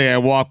Friday I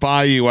walked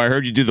by you. I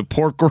heard you do the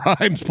pork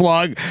rinds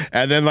plug,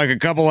 and then like a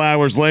couple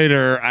hours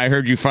later, I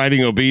heard you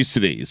fighting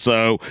obesity.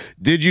 So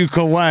did you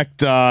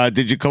collect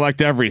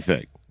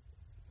everything?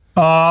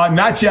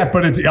 Not yet,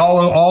 but it's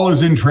all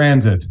is in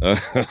transit.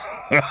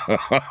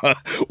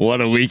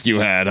 What a week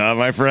you had, huh,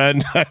 my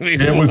friend? I mean,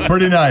 it was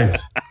pretty nice.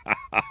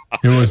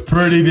 It was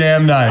pretty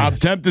damn nice. I'm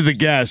tempted to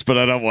guess, but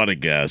I don't want to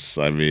guess.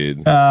 I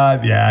mean,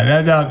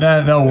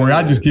 don't worry.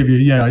 I'll just give you.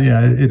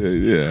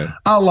 Yeah.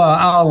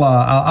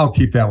 I'll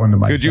keep that one to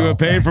myself. Could you have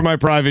paid for my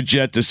private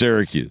jet to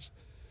Syracuse?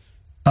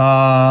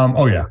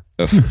 Oh yeah.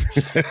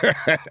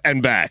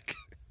 And back.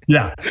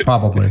 Yeah,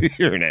 probably.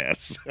 You're an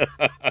ass.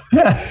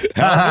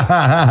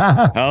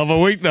 Hell of a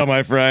week, though,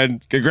 my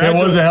friend.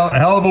 Congratulations. It was a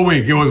hell of a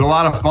week. It was a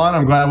lot of fun.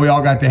 I'm glad we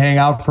all got to hang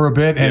out for a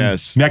bit.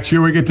 And next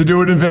year we get to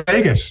do it in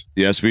Vegas.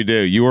 Yes, we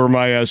do. You were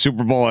my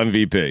Super Bowl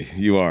MVP.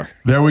 You are.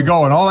 There we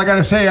go. And all I got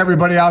to say,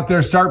 everybody out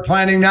there, start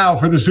planning now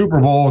for the Super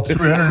Bowl. It's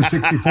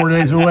 364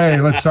 days away.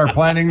 Let's start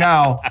planning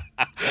now.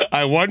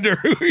 I wonder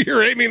who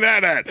you're aiming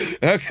that at.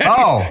 Okay.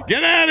 Oh.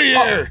 Get out of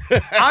here.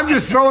 I'm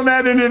just throwing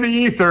that into the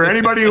ether.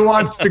 Anybody who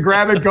wants to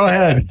grab it, go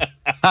ahead.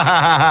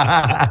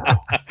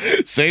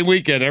 Same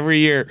weekend every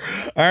year.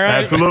 All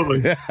right.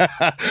 Absolutely.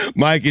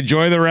 Mike,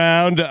 enjoy the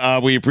round.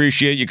 We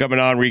appreciate you coming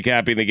on,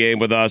 recapping the game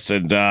with us,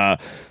 and a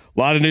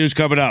lot of news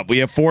coming up. We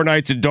have 4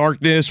 nights in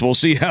darkness. We'll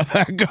see how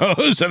that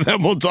goes, and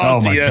then we'll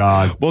talk to you.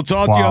 God. We'll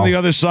talk to you on the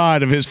other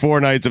side of his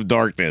 4 nights of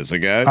darkness,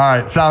 okay? All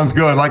right, sounds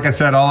good. Like I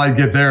said, all I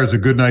get there is a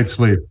good night's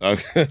sleep.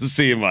 Okay,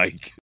 see you,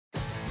 Mike.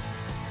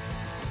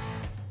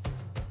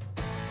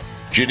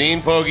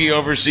 Janine Pogge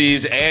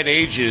oversees Ad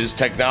Age's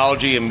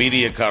technology and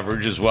media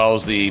coverage, as well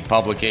as the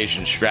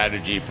publication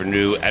strategy for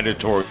new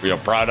editorial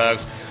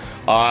products.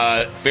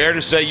 Fair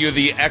to say you're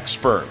the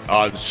expert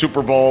on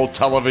Super Bowl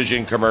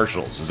television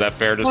commercials. Is that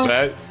fair to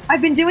say?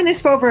 I've been doing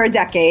this for over a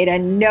decade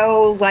and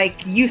know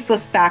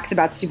useless facts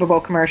about Super Bowl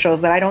commercials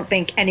that I don't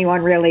think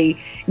anyone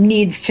really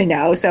needs to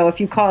know. So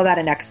if you call that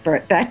an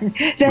expert, then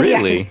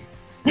really? Yeah.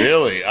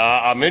 Really?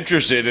 I'm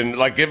interested in,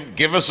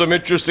 give us some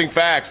interesting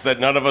facts that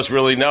none of us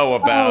really know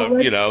about,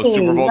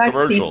 Super Bowl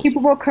commercials. Super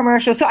Bowl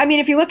commercials. So, I mean,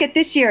 if you look at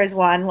this year's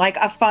one,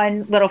 a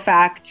fun little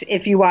fact,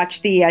 if you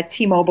watch the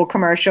T-Mobile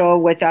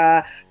commercial with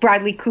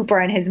Bradley Cooper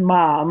and his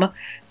mom.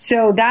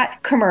 So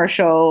that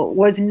commercial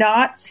was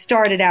not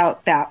started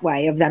out that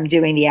way of them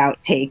doing the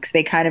outtakes.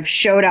 They kind of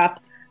showed up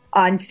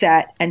on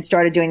set and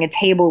started doing a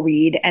table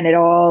read, and it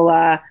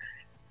all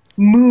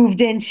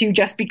moved into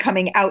just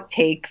becoming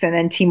outtakes, and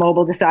then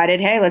T-Mobile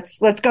decided, hey, let's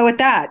go with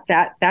that.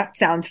 That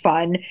sounds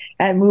fun,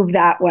 and move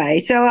that way.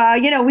 So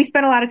we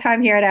spent a lot of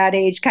time here at Ad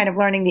Age kind of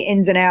learning the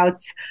ins and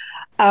outs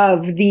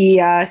of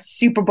the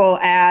Super Bowl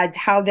ads,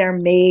 how they're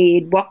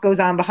made, what goes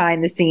on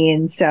behind the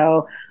scenes.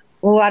 So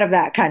a lot of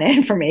that kind of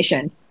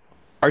information.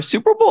 Are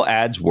Super Bowl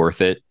ads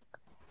worth it?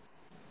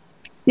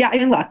 Yeah, I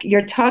mean, look,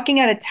 you're talking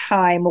at a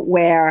time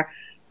where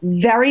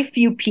very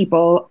few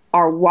people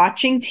are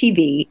watching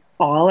TV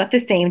all at the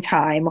same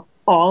time,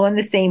 all in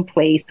the same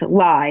place,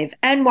 live,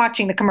 and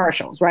watching the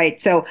commercials, right?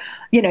 So,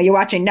 you're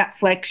watching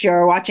Netflix,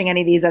 you're watching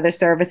any of these other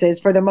services.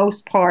 For the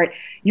most part,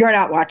 you're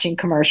not watching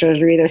commercials.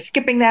 You're either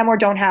skipping them or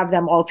don't have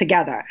them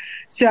altogether.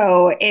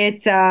 So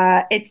it's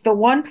the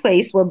one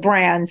place where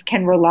brands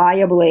can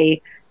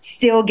reliably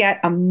still get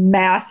a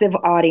massive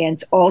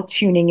audience all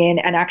tuning in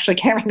and actually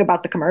caring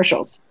about the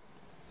commercials.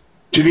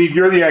 Janine,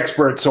 you're the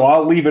expert, so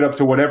I'll leave it up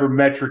to whatever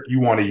metric you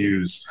want to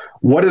use.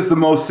 What is the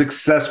most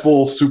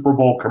successful Super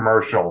Bowl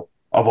commercial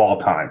of all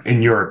time,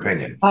 in your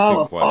opinion?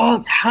 Oh, of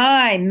all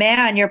time,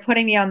 man, you're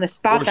putting me on the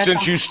spot. Or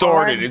since you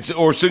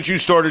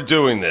started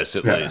doing this,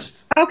 at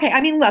least. Okay,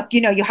 I mean, look,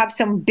 you have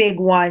some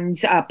big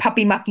ones,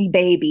 Puppy Mucky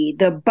Baby,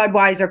 the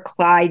Budweiser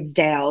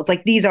Clydesdales.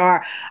 Like, these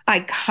are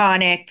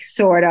iconic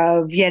sort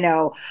of,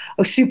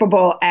 Super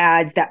Bowl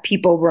ads that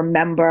people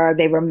remember.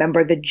 They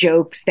remember the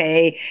jokes.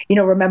 They,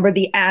 remember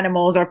the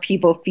animals or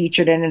people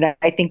featured in it.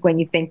 I think when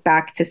you think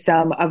back to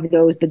some of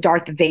those, the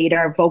Darth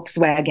Vader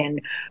Volkswagen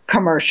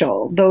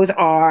commercial, those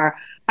are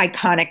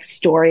iconic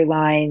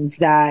storylines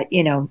that,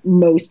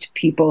 most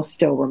people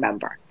still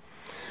remember.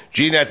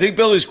 Gina, I think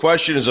Billy's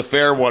question is a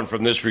fair one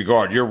from this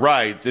regard. You're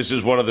right. This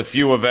is one of the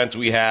few events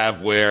we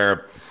have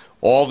where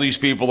all these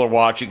people are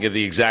watching at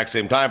the exact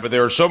same time, but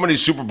there are so many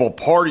Super Bowl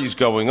parties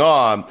going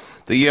on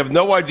that you have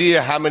no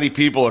idea how many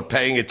people are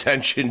paying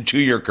attention to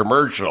your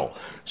commercial.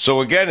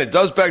 So again, it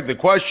does beg the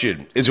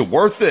question, is it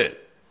worth it?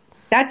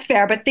 That's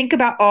fair, but think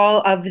about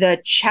all of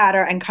the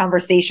chatter and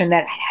conversation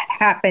that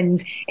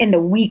happens in the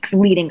weeks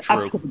leading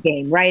up to the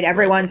game, right?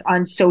 Everyone's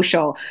on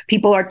social.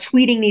 People are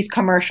tweeting these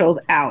commercials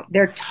out.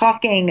 They're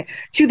talking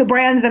to the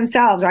brands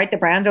themselves, right? The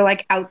brands are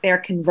like out there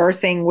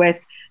conversing with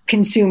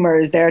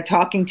consumers. They're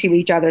talking to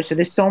each other. So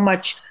there's so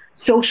much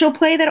social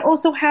play that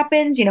also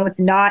happens. It's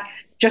not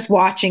just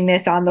watching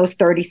this on those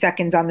 30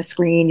 seconds on the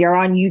screen. You're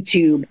on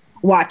YouTube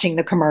watching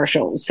the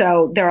commercials.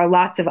 So there are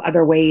lots of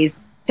other ways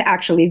to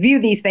actually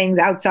view these things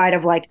outside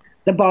of like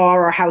the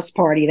bar or house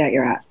party that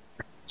you're at.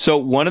 So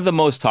one of the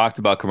most talked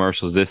about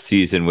commercials this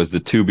season was the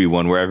Tubi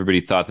one, where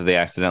everybody thought that they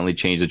accidentally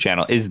changed the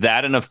channel. Is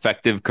that an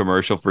effective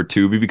commercial for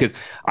Tubi? Because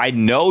I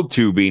know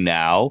Tubi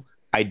now.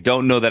 I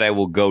don't know that I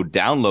will go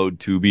download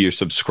Tubi or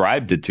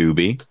subscribe to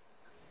Tubi.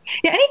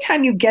 Yeah,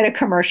 anytime you get a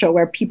commercial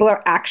where people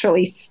are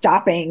actually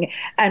stopping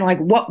and like,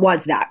 what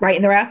was that, right?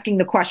 And they're asking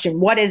the question,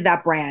 what is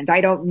that brand?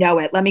 I don't know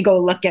it. Let me go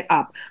look it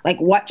up. Like,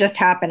 what just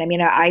happened? I mean,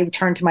 I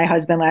turned to my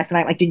husband last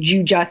night, like, did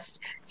you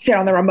just sit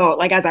on the remote?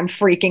 Like, as I'm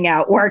freaking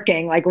out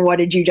working, like, what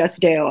did you just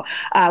do?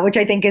 Which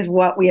I think is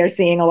what we are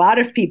seeing a lot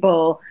of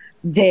people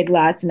did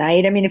last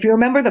night. I mean, if you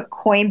remember the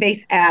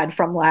Coinbase ad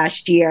from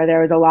last year,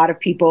 there was a lot of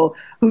people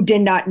who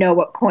did not know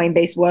what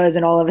Coinbase was.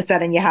 And all of a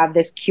sudden you have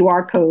this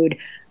QR code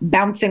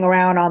bouncing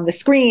around on the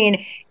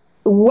screen.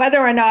 Whether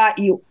or not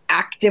you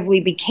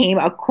actively became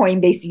a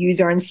Coinbase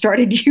user and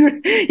started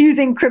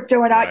using crypto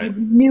or not, you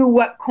knew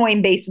what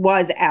Coinbase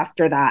was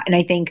after that. And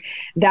I think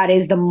that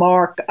is the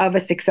mark of a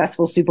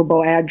successful Super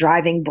Bowl ad,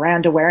 driving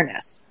brand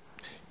awareness.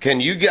 Can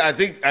you get, I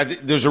think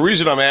there's a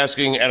reason I'm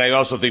asking, and I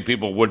also think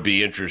people would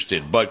be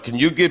interested, but can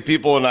you give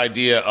people an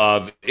idea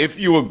of, if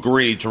you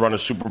agree to run a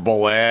Super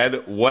Bowl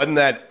ad, when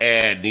that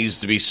ad needs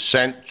to be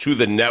sent to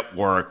the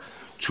network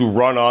to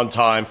run on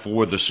time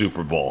for the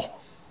Super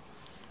Bowl?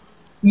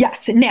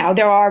 Yes. Now,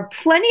 there are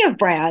plenty of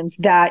brands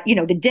that,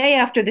 the day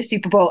after the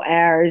Super Bowl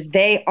airs,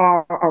 they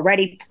are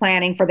already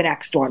planning for the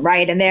next one,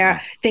 right? And they're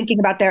thinking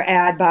about their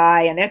ad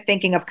buy and they're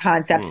thinking of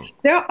concepts.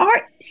 There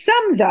are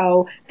some,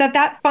 though,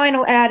 that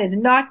final ad is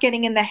not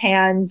getting in the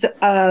hands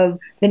of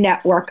the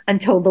network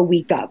until the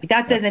week of.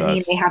 That doesn't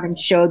mean they haven't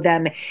showed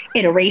them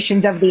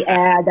iterations of the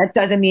ad. That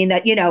doesn't mean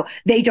that,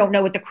 they don't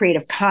know what the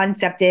creative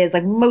concept is.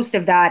 Like, most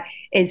of that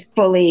is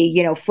fully,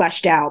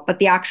 fleshed out. But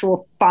the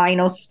actual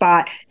final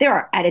spot, there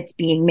are edits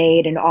being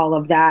made and all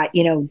of that,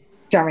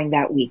 during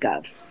that week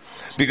of.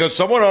 Because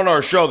someone on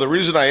our show, the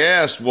reason I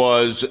asked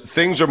was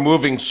things are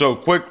moving so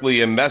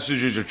quickly and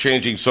messages are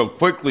changing so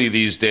quickly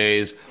these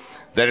days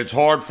that it's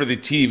hard for the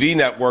TV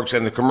networks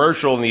and the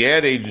commercial and the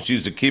ad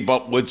agencies to keep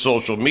up with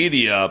social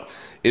media.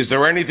 Is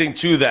there anything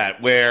to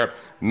that where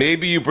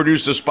maybe you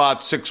produced a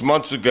spot 6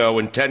 months ago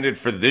intended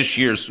for this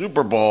year's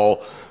Super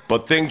Bowl,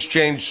 but things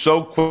change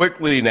so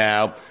quickly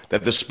now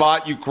that the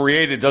spot you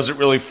created doesn't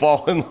really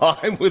fall in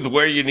line with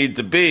where you need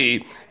to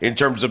be in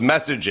terms of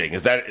messaging?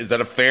 Is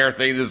that a fair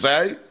thing to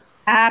say?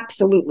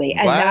 Absolutely.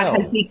 And that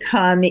has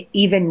become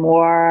even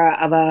more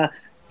of a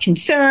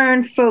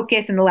concern,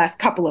 focus in the last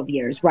couple of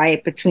years,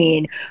 right?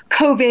 Between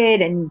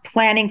COVID and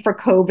planning for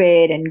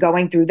COVID and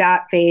going through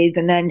that phase.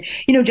 And then,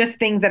 just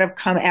things that have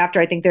come after.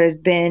 I think there's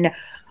been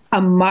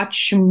a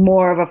much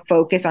more of a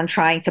focus on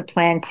trying to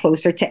plan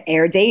closer to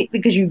air date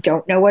because you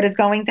don't know what is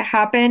going to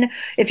happen.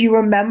 If you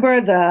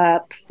remember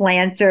the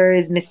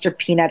Planters Mr.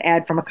 Peanut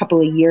ad from a couple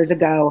of years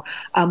ago,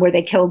 where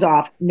they killed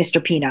off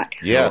Mr. Peanut.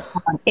 Yeah.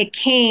 It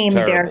came,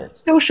 their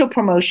social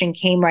promotion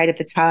came right at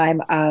the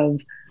time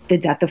of the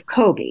death of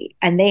Kobe.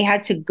 And they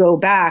had to go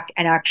back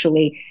and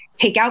actually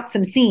take out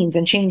some scenes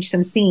and change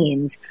some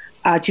scenes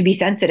to be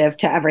sensitive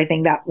to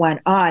everything that went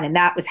on. And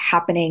that was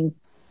happening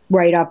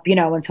right up,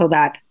 until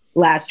that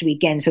last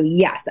weekend. So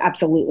yes,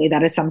 absolutely.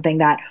 That is something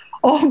that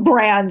all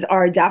brands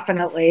are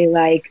definitely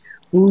like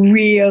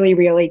really,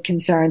 really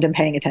concerned and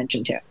paying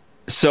attention to.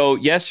 So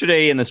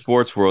yesterday in the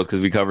sports world,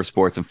 because we cover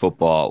sports and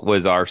football,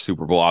 was our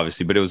Super Bowl,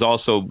 obviously, but it was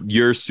also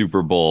your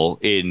Super Bowl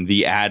in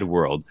the ad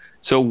world.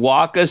 So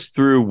walk us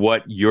through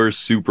what your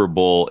Super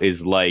Bowl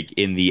is like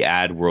in the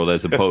ad world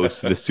as opposed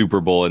to the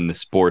Super Bowl in the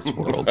sports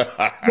world.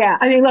 Yeah,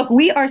 I mean, look,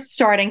 we are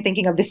starting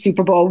thinking of the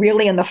Super Bowl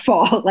really in the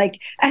fall. Like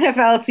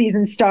NFL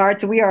season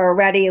starts, we are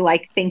already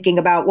like thinking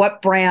about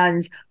what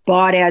brands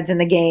bought ads in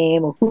the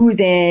game, who's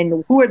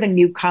in, who are the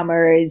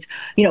newcomers,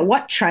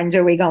 what trends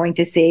are we going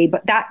to see?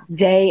 But that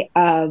day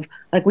of,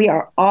 like, we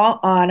are all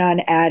on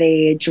Ad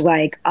Age,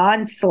 like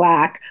on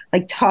Slack,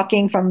 like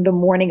talking from the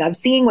morning of,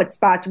 seeing what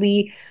spots.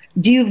 We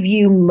do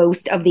view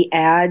most of the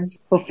ads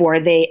before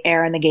they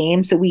air in the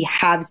game. So we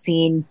have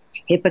seen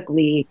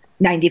typically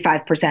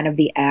 95% of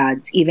the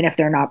ads, even if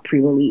they're not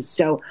pre-released.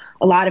 So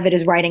a lot of it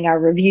is writing our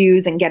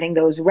reviews and getting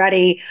those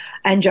ready,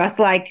 and just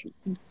like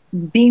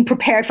being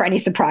prepared for any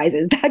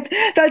surprises.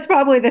 That's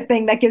probably the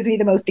thing that gives me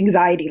the most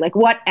anxiety. Like,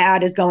 what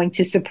ad is going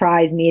to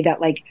surprise me that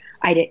like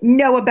I didn't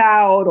know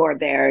about, or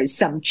there's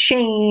some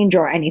change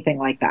or anything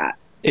like that.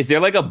 Is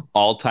there like a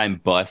all-time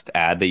bust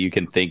ad that you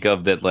can think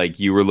of that like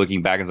you were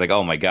looking back and it's like,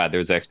 oh my God,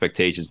 there's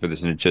expectations for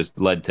this and it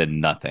just led to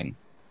nothing?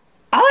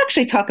 I'll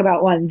actually talk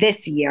about one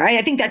this year.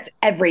 I think that's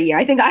every year.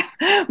 I think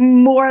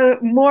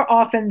more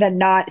often than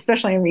not,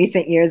 especially in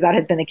recent years, that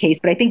has been the case.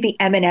 But I think the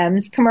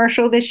M&M's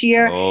commercial this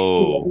year is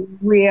a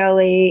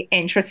really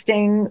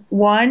interesting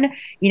one.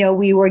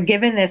 We were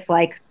given this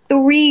like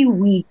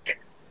 3-week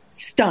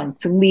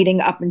stunt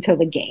leading up until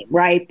the game,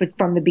 right? But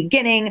from the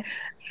beginning,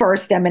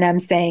 first M&M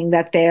saying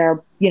that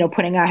they're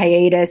putting a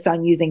hiatus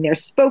on using their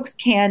spokes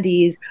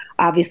candies.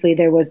 Obviously,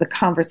 there was the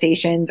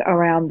conversations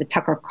around the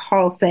Tucker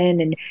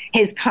Carlson and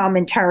his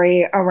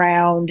commentary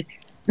around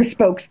the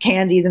spokes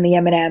candies and the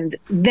M&Ms.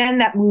 Then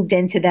that moved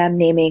into them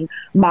naming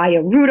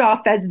Maya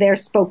Rudolph as their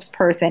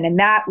spokesperson, and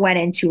that went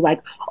into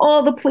like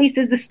all the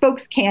places the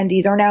spokes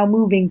candies are now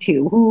moving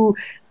to.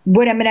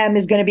 What M&M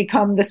is going to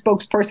become the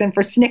spokesperson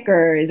for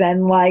Snickers,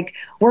 and like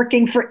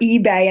working for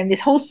eBay, and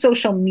this whole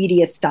social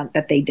media stunt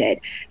that they did.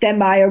 Then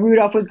Maya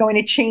Rudolph was going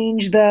to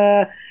change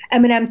the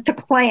M&Ms to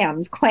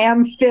clams,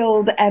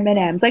 clam-filled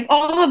M&Ms, like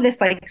all of this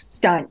like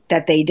stunt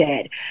that they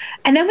did.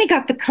 And then we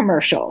got the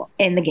commercial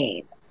in the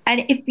game.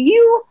 And if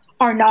you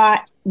are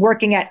not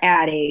working at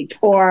Ad Age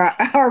or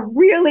are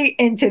really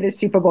into the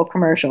Super Bowl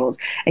commercials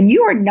and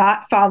you are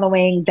not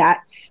following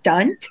that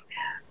stunt,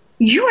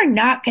 you are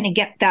not going to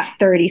get that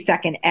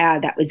 30-second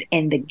ad that was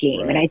in the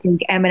game. Right. And I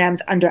think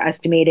M&M's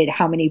underestimated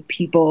how many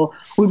people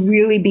would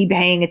really be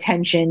paying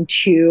attention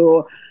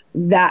to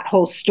that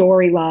whole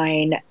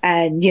storyline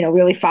and,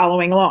 really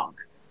following along.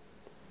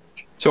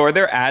 So are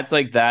there ads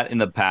like that in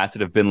the past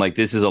that have been like,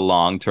 this is a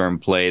long-term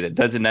play that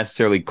doesn't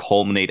necessarily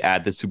culminate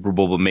at the Super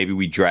Bowl, but maybe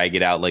we drag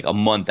it out like a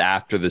month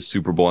after the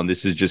Super Bowl, and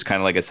this is just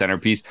kind of like a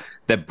centerpiece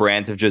that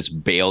brands have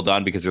just bailed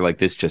on because they're like,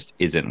 this just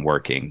isn't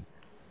working?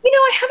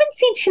 I haven't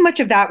seen too much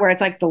of that where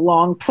it's like the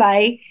long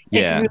play.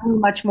 Yeah. It's really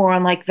much more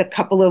on like the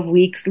couple of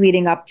weeks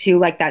leading up to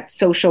like that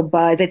social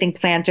buzz. I think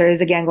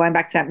Planters, again, going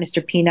back to that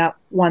Mr. Peanut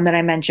one that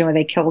I mentioned where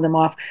they killed him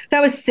off,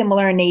 that was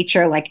similar in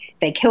nature. Like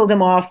they killed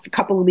him off a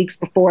couple of weeks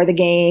before the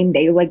game.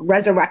 They like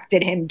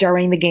resurrected him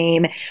during the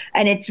game.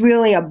 And it's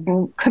really a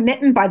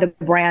commitment by the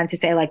brand to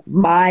say like,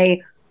 my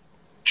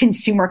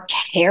consumer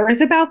cares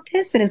about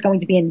this and is going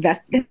to be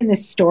invested in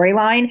this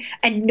storyline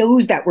and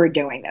knows that we're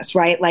doing this,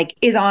 right? Like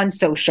is on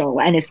social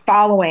and is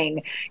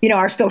following,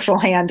 our social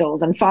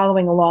handles and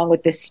following along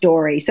with this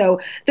story. So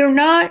they're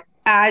not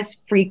as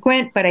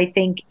frequent, but I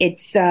think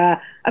it's a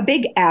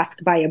big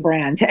ask by a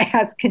brand to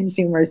ask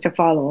consumers to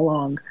follow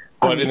along.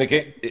 But in the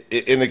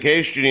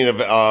case, Janine,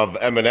 of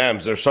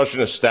M&M's, they're such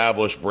an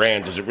established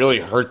brand. Does it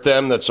really hurt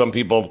them that some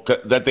people,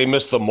 that they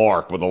missed the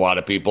mark with a lot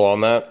of people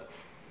on that?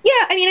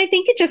 Yeah, I mean, I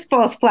think it just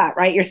falls flat,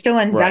 right? You're still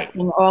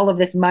investing all of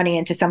this money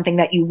into something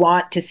that you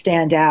want to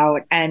stand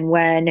out. And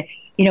when,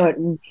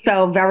 it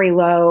fell very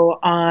low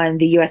on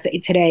the USA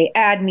Today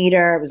ad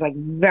meter, it was like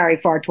very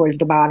far towards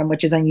the bottom,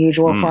 which is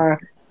unusual for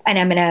an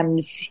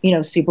M&M's,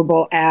 Super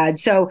Bowl ad.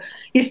 So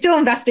you're still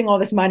investing all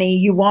this money.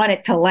 You want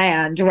it to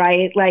land,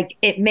 right? Like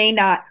it may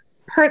not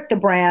hurt the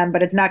brand,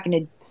 but it's not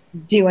going to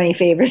do any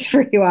favors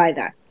for you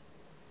either.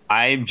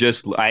 I'm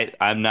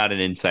not an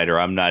insider.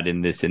 I'm not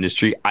in this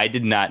industry. I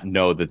did not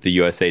know that the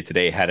USA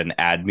Today had an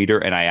ad meter,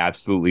 and I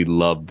absolutely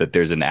love that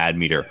there's an ad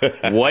meter.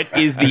 What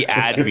is the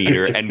ad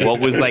meter, and what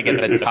was like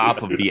at the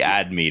top of the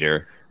ad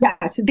meter?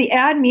 Yes, the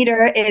ad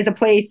meter is a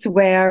place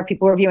where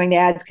people reviewing the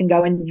ads can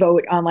go and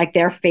vote on like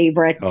their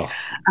favorites.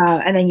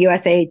 And then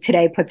USA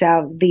Today puts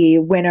out the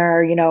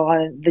winner,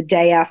 on the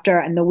day after.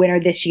 And the winner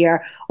this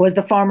year was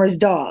The Farmer's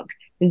Dog,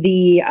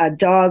 the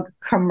dog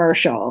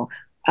commercial.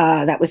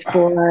 That was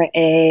for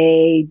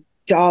a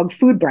dog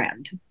food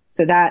brand.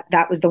 So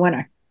that was the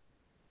winner.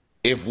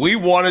 If we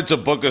wanted to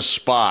book a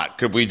spot,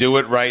 could we do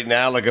it right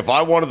now? Like if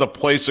I wanted to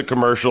place a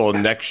commercial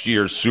in next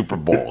year's Super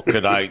Bowl,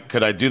 could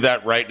I do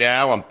that right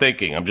now? I'm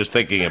just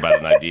thinking about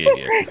an idea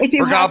here. If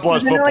you have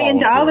 $1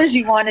 million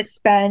you want to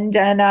spend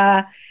and,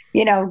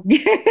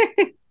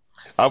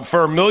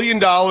 For $1 million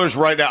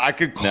right now, I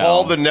could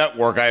call the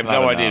network. I have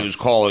no idea who's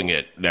calling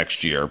it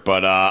next year,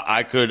 but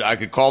I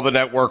could call the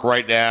network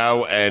right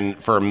now and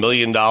for $1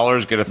 million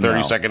get a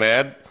 30-second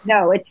ad.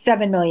 No, it's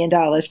 $7 million for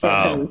a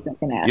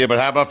 30-second ad. Yeah, but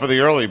how about for the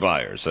early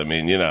buyers? I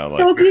mean,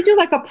 so if you do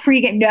like a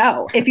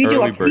pregame, if you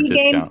do a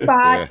pregame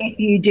spot, if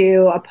you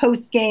do a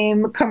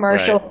postgame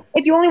commercial,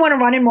 if you only want to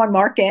run in one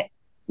market,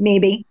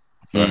 maybe.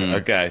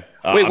 Okay.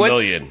 Wait,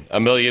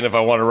 $1 million if I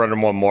want to run in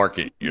one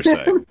market, you're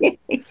saying.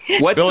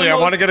 Billy, I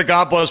want to get a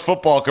God Bless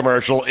Football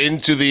commercial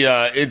into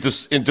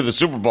the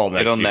Super Bowl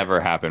next year. It'll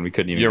never happen. We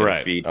couldn't even You're get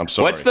right. a feed. I'm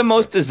sorry. What's the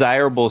most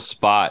desirable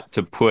spot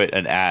to put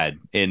an ad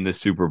in the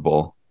Super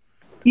Bowl?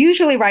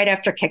 Usually right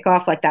after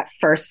kickoff, like that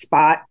first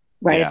spot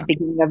at the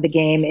beginning of the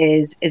game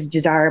is a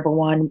desirable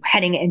one.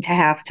 Heading into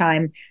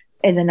halftime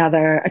is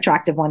another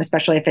attractive one,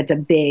 especially if it's a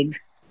big,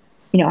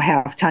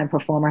 halftime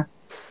performer.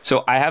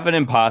 So I have an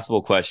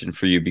impossible question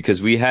for you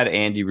because we had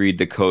Andy Reid,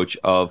 the coach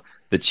of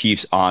the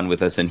Chiefs, on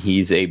with us, and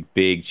he's a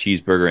big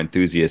cheeseburger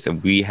enthusiast,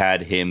 and we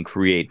had him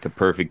create the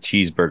perfect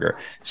cheeseburger.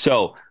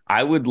 So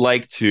I would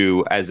like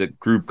to, as a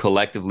group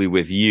collectively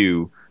with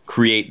you,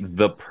 create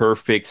the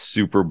perfect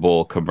Super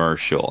Bowl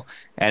commercial,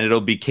 and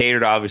it'll be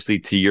catered obviously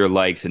to your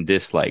likes and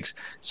dislikes.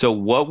 So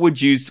what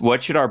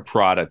should our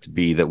product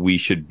be that we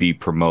should be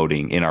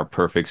promoting in our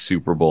perfect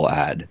Super Bowl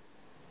ad?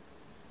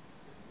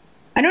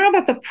 I don't know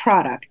about the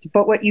product,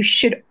 but what you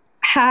should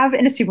have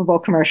in a Super Bowl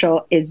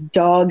commercial is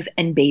dogs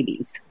and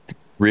babies.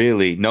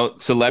 Really? No,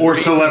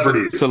 celebrities? Or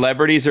celebrities.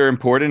 Celebrities are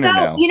important or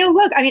no?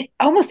 Look, I mean,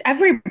 almost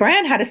every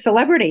brand had a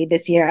celebrity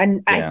this year.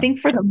 And I think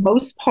for the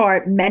most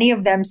part, many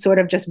of them sort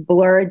of just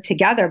blurred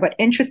together. But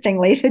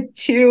interestingly, the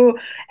two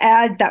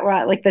ads that were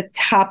at like the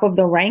top of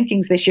the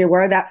rankings this year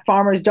were that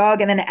Farmer's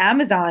Dog and then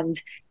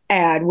Amazon's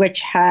ad,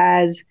 which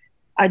has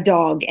a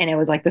dog. And it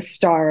was like the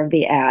star of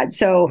the ad.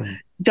 So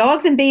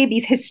dogs and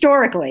babies,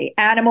 historically,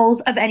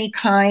 animals of any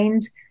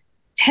kind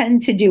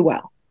tend to do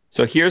well.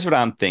 So here's what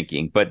I'm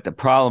thinking. But the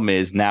problem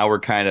is now we're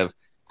kind of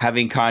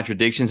having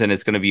contradictions and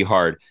it's going to be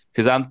hard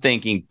because I'm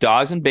thinking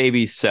dogs and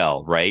babies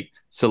sell, right?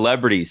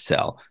 Celebrities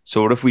sell.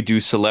 So what if we do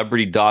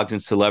celebrity dogs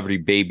and celebrity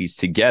babies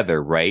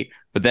together, right?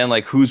 But then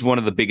like who's one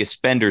of the biggest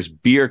spenders?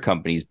 Beer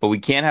companies. But we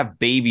can't have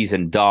babies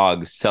and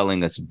dogs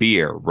selling us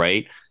beer,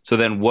 right? So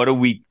then what do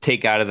we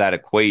take out of that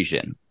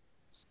equation?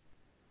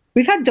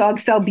 We've had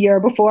dogs sell beer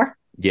before.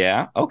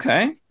 Yeah.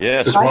 Okay.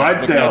 Yeah. The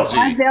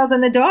Clydesdales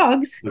and the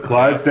dogs. The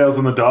Clydesdales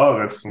and the dog.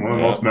 That's one of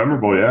the most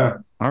memorable. Yeah.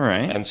 All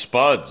right. And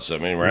Spuds. I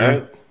mean,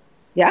 right?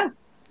 Yeah.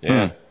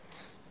 Yeah.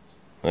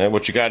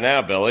 What you got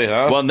now, Billy?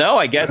 Huh? Well, no.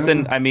 I guess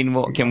then. I mean,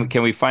 well,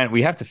 can we find?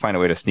 We have to find a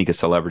way to sneak a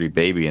celebrity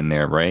baby in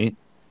there, right?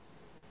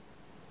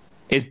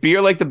 Is beer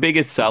like the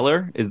biggest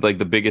seller? Is like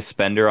the biggest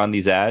spender on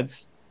these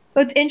ads?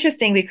 Well, it's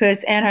interesting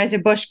because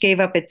Anheuser-Busch gave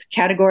up its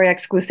category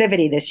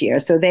exclusivity this year.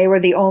 So they were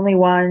the only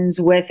ones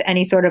with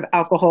any sort of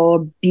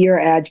alcohol beer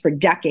ads for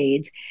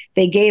decades.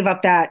 They gave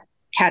up that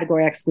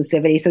category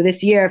exclusivity. So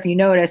this year, if you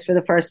notice, for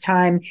the first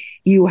time,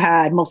 you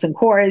had Molson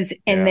Coors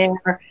in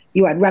there.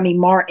 You had Remy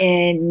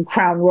Martin,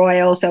 Crown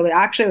Royal. So it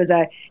actually was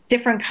a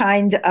different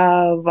kind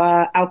of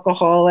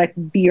alcoholic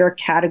beer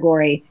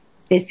category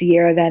this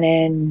year than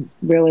in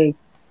really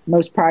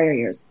most prior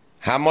years.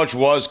 How much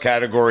was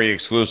category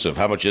exclusive?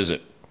 How much is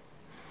it?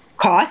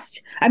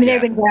 Cost. I mean, they've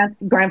been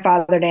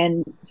grandfathered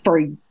in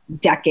for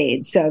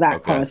decades, so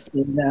that cost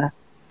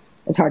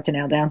is hard to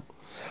nail down.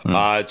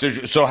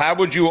 So how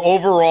would you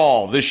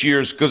overall this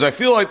year's? Because I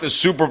feel like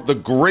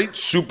the great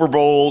Super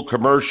Bowl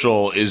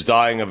commercial is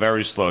dying a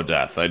very slow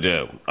death. I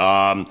do.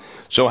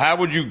 So how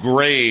would you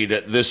grade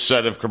this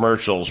set of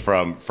commercials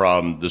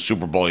from the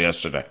Super Bowl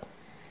yesterday?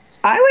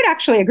 I would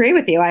actually agree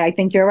with you. I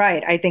think you're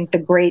right. I think the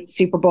great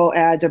Super Bowl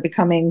ads are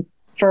becoming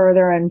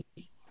further and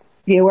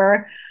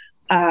fewer.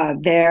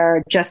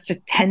 There just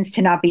tends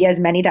to not be as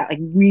many that like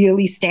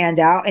really stand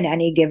out in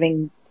any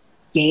given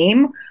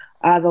game.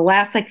 The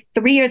last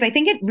 3 years, I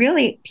think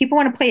people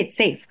want to play it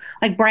safe.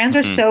 Like brands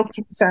are so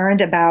concerned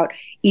about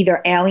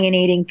either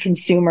alienating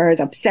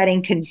consumers,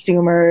 upsetting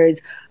consumers,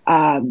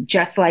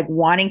 just like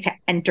wanting to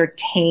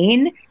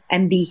entertain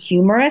and be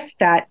humorous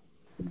that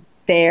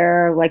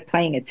they're like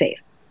playing it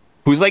safe.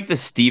 Who's like the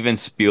Steven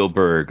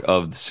Spielberg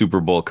of the Super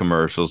Bowl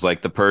commercials?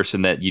 Like the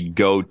person that you'd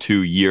go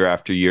to year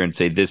after year and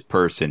say, this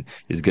person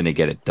is going to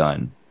get it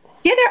done.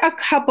 Yeah, there are a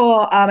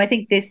couple. I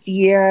think this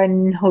year,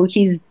 and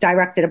he's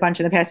directed a bunch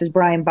in the past, is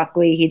Brian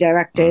Buckley. He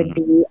directed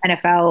the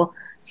NFL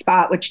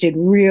spot, which did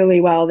really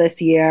well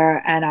this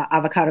year, and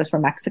Avocados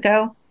from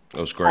Mexico.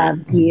 That was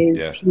great.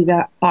 He's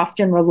a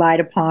often relied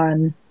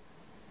upon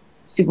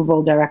Super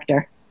Bowl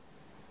director.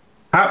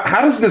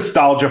 How does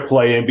nostalgia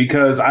play in?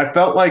 Because I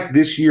felt like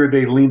this year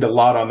they leaned a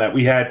lot on that.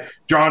 We had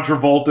John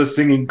Travolta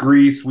singing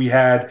Grease. We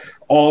had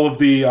all of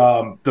the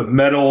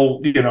metal,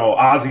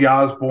 Ozzy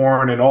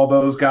Osbourne and all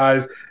those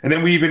guys. And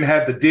then we even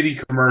had the Diddy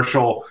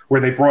commercial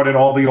where they brought in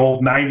all the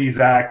old 90s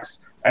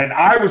acts. And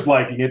I was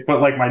liking it,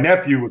 but like my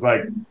nephew was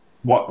like,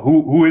 "What?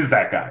 Who is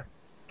that guy?"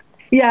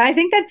 Yeah, I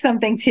think that's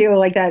something too,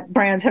 like that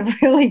brands have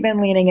really been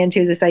leaning into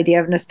is this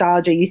idea of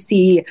nostalgia. You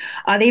see,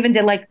 they even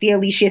did like the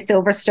Alicia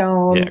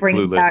Silverstone,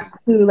 bringing back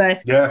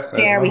Clueless.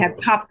 Yeah, we had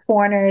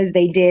Popcorners.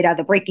 They did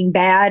the Breaking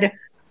Bad.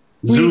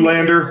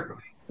 Zoolander.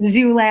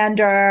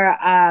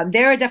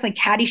 There are definitely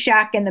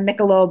Caddyshack and the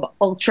Michelob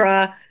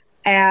Ultra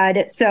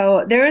ad.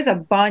 So there is a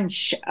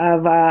bunch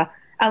of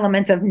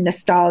elements of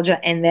nostalgia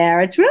in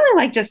there. It's really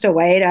like just a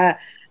way to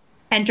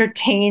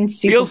entertain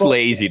Super Bowl Feels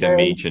lazy to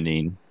me,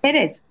 Janine. It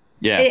is.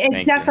 Yeah,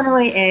 it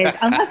definitely is.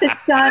 Unless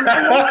it's done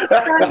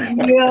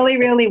really,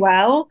 really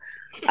well.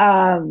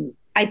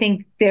 I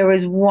think there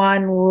was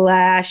one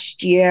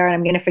last year, and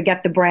I'm going to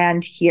forget the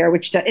brand here,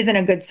 which isn't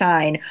a good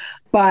sign.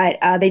 But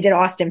they did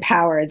Austin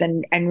Powers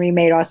and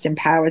remade Austin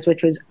Powers,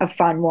 which was a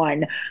fun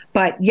one.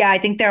 But yeah, I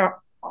think they're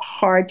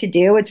hard to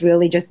do. It's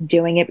really just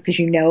doing it because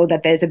you know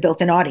that there's a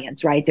built-in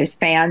audience, right? There's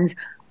fans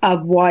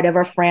of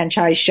whatever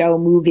franchise, show,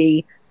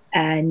 movie,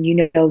 and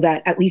you know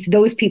that at least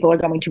those people are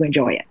going to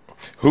enjoy it.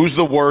 Who's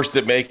the worst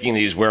at making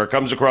these where it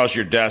comes across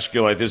your desk,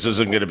 you're like, this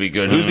isn't going to be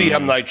good? Who's the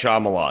M. Night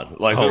Shyamalan?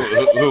 Like, who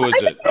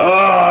is it?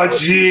 Oh,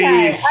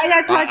 jeez.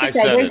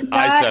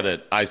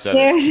 I said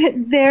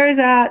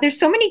it. There's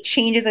so many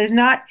changes. There's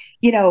not,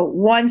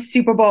 one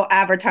Super Bowl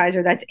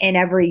advertiser that's in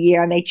every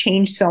year, and they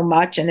change so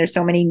much, and there's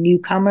so many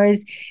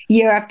newcomers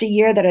year after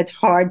year that it's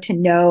hard to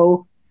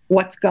know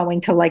what's going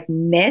to,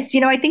 miss.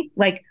 I think,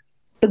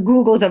 the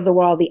Googles of the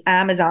world, the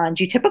Amazons,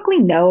 you typically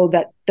know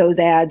that those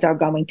ads are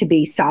going to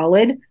be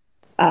solid.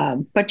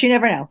 But you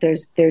never know.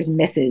 There's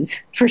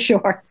misses for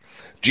sure.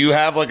 Do you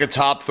have a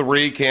top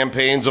 3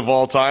 campaigns of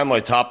all time,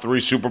 like top 3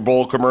 Super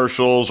Bowl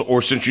commercials,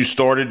 or since you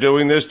started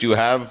doing this, do you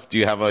have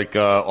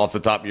off the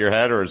top of your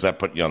head, or is that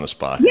putting you on the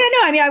spot? Yeah,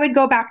 no, I mean, I would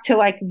go back to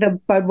the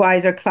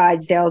Budweiser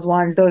Clydesdales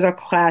ones. Those are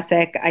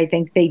classic. I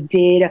think they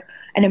did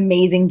an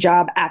amazing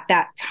job at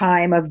that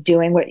time of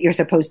doing what you're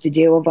supposed to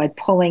do, of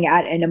pulling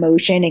at an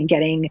emotion and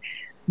getting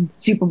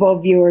Super Bowl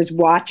viewers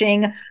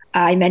watching.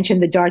 I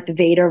mentioned the Darth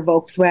Vader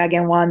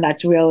Volkswagen one.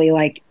 That's really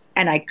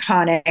an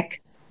iconic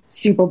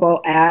Super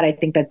Bowl ad. I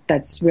think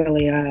that's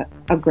really a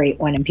great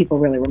one, and people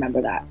really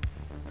remember that.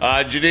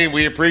 Janine,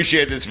 we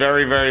appreciate this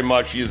very, very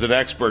much. She's the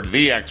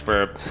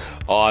expert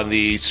on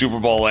the Super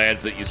Bowl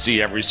ads that you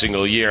see every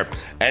single year.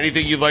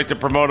 Anything you'd like to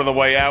promote on the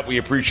way out, we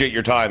appreciate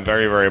your time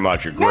very, very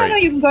much. You're great. No,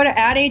 you can go to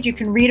Ad Age. You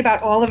can read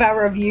about all of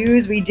our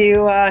reviews. We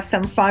do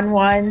some fun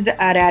ones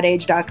at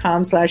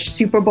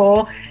adage.com/Super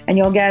Bowl, and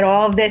you'll get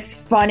all of this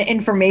fun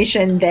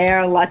information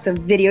there. Lots of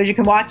videos. You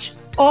can watch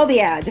all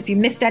the ads. If you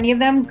missed any of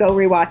them, go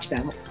rewatch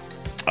them.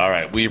 All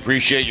right. We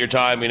appreciate your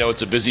time. We know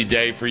it's a busy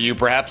day for you,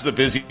 perhaps the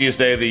busiest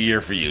day of the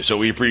year for you. So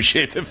we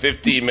appreciate the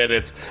 15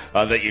 minutes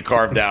that you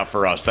carved out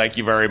for us. Thank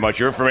you very much.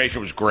 Your information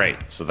was great.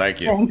 So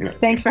thank you.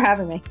 Thanks for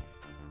having me.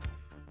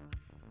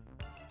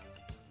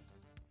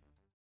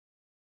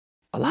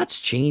 A lot's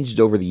changed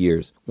over the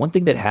years. One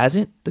thing that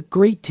hasn't, the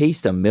great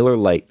taste of Miller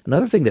Lite.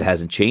 Another thing that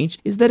hasn't changed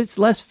is that it's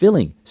less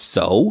filling.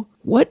 So,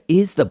 what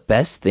is the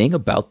best thing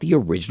about the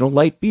original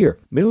light beer?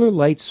 Miller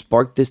Lite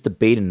sparked this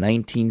debate in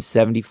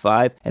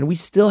 1975, and we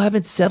still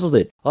haven't settled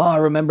it. Oh, I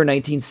remember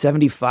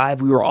 1975,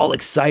 we were all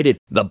excited.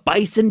 The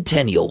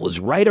bicentennial was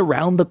right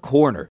around the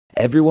corner.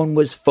 Everyone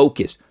was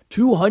focused.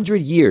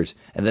 200 years,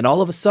 and then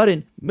all of a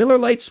sudden, Miller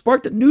Lite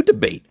sparked a new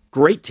debate.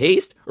 Great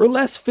taste or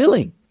less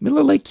filling?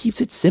 Miller Lite keeps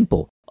it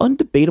simple.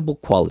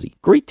 Undebatable quality.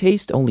 Great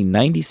taste, only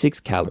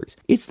 96 calories.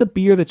 It's the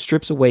beer that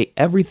strips away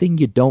everything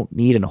you don't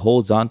need and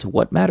holds on to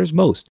what matters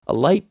most. A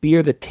light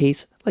beer that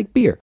tastes like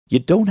beer. You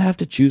don't have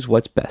to choose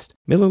what's best.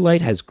 Miller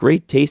Lite has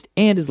great taste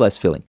and is less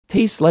filling.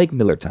 Tastes like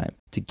Miller time.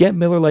 To get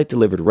Miller Lite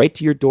delivered right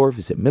to your door,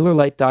 visit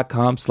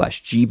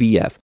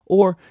MillerLite.com/GBF.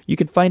 Or you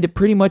can find it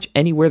pretty much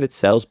anywhere that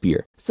sells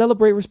beer.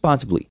 Celebrate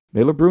responsibly.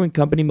 Miller Brewing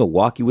Company,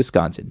 Milwaukee,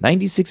 Wisconsin.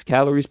 96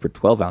 calories per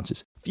 12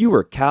 ounces.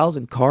 Fewer calories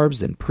and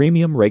carbs than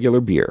premium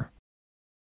regular beer.